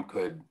that Tom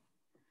could,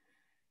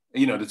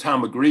 that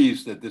Tom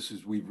agrees that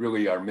we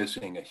really are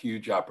missing a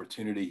huge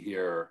opportunity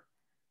here,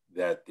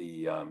 that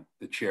the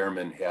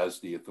chairman has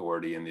the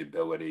authority and the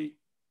ability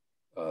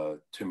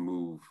to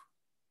move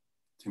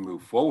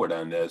forward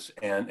on this,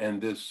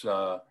 and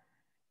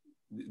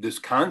this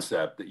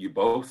concept that you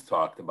both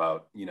talked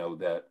about,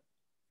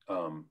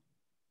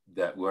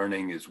 that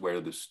learning is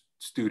where the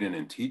student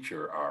and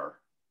teacher are,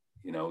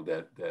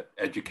 that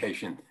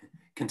education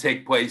can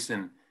take place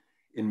in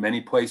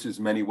many places,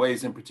 many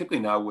ways, and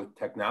particularly now with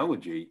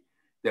technology,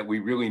 that we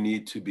really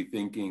need to be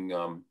thinking,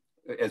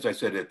 as I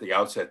said at the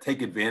outset,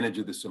 take advantage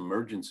of this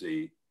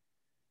emergency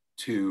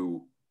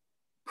to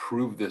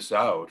prove this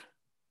out.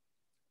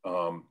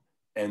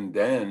 And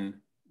then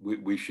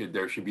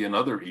there should be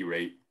another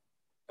E-rate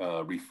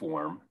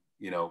reform,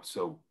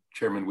 so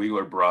Chairman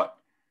Wheeler brought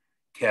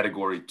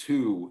Category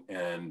 2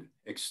 and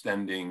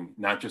extending,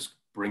 not just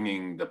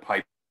bringing the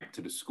pipe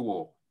to the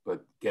school,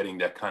 but getting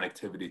that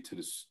connectivity to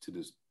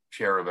the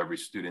chair of every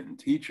student and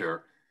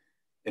teacher.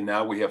 And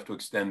now we have to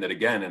extend that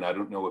again. And I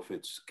don't know if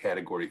it's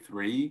Category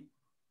 3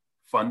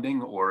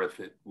 funding, or if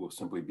it will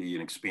simply be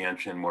an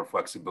expansion, more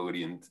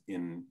flexibility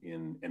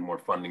and more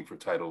funding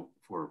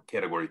for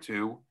Category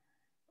 2.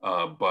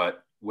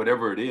 But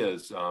whatever it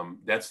is,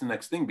 that's the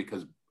next thing,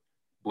 because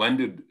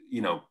blended,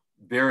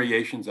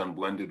 variations on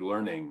blended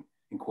learning,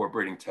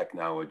 incorporating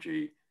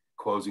technology,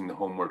 closing the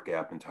homework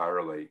gap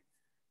entirely,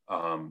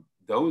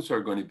 those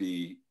are going to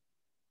be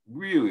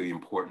really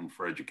important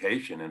for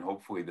education. And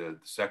hopefully the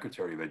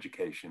Secretary of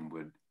Education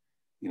would,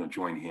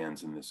 join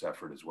hands in this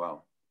effort as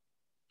well.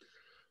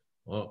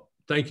 Well,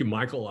 thank you,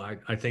 Michael.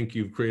 I think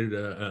you've created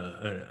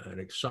an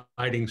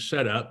exciting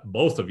setup,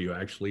 both of you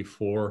actually,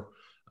 for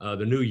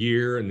the new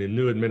year and the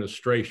new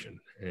administration.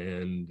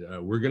 And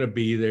we're going to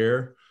be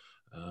there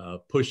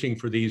pushing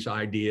for these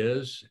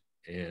ideas,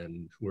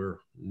 and you're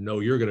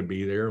going to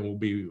be there, and we'll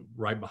be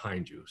right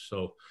behind you.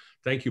 So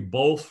thank you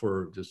both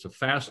for just a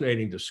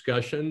fascinating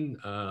discussion.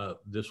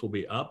 This will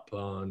be up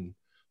on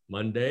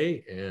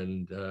Monday.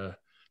 And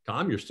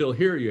Tom, you're still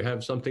here. You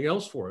have something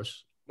else for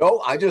us. No,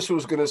 I just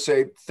was going to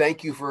say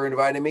thank you for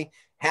inviting me.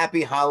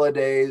 Happy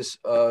holidays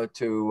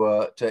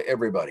to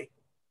everybody.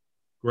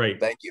 Great.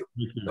 Thank you.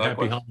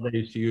 Happy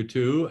holidays to you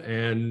too.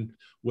 And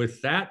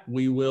with that,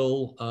 we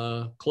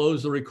will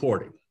close the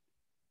recording.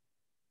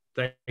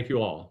 Thank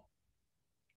you all.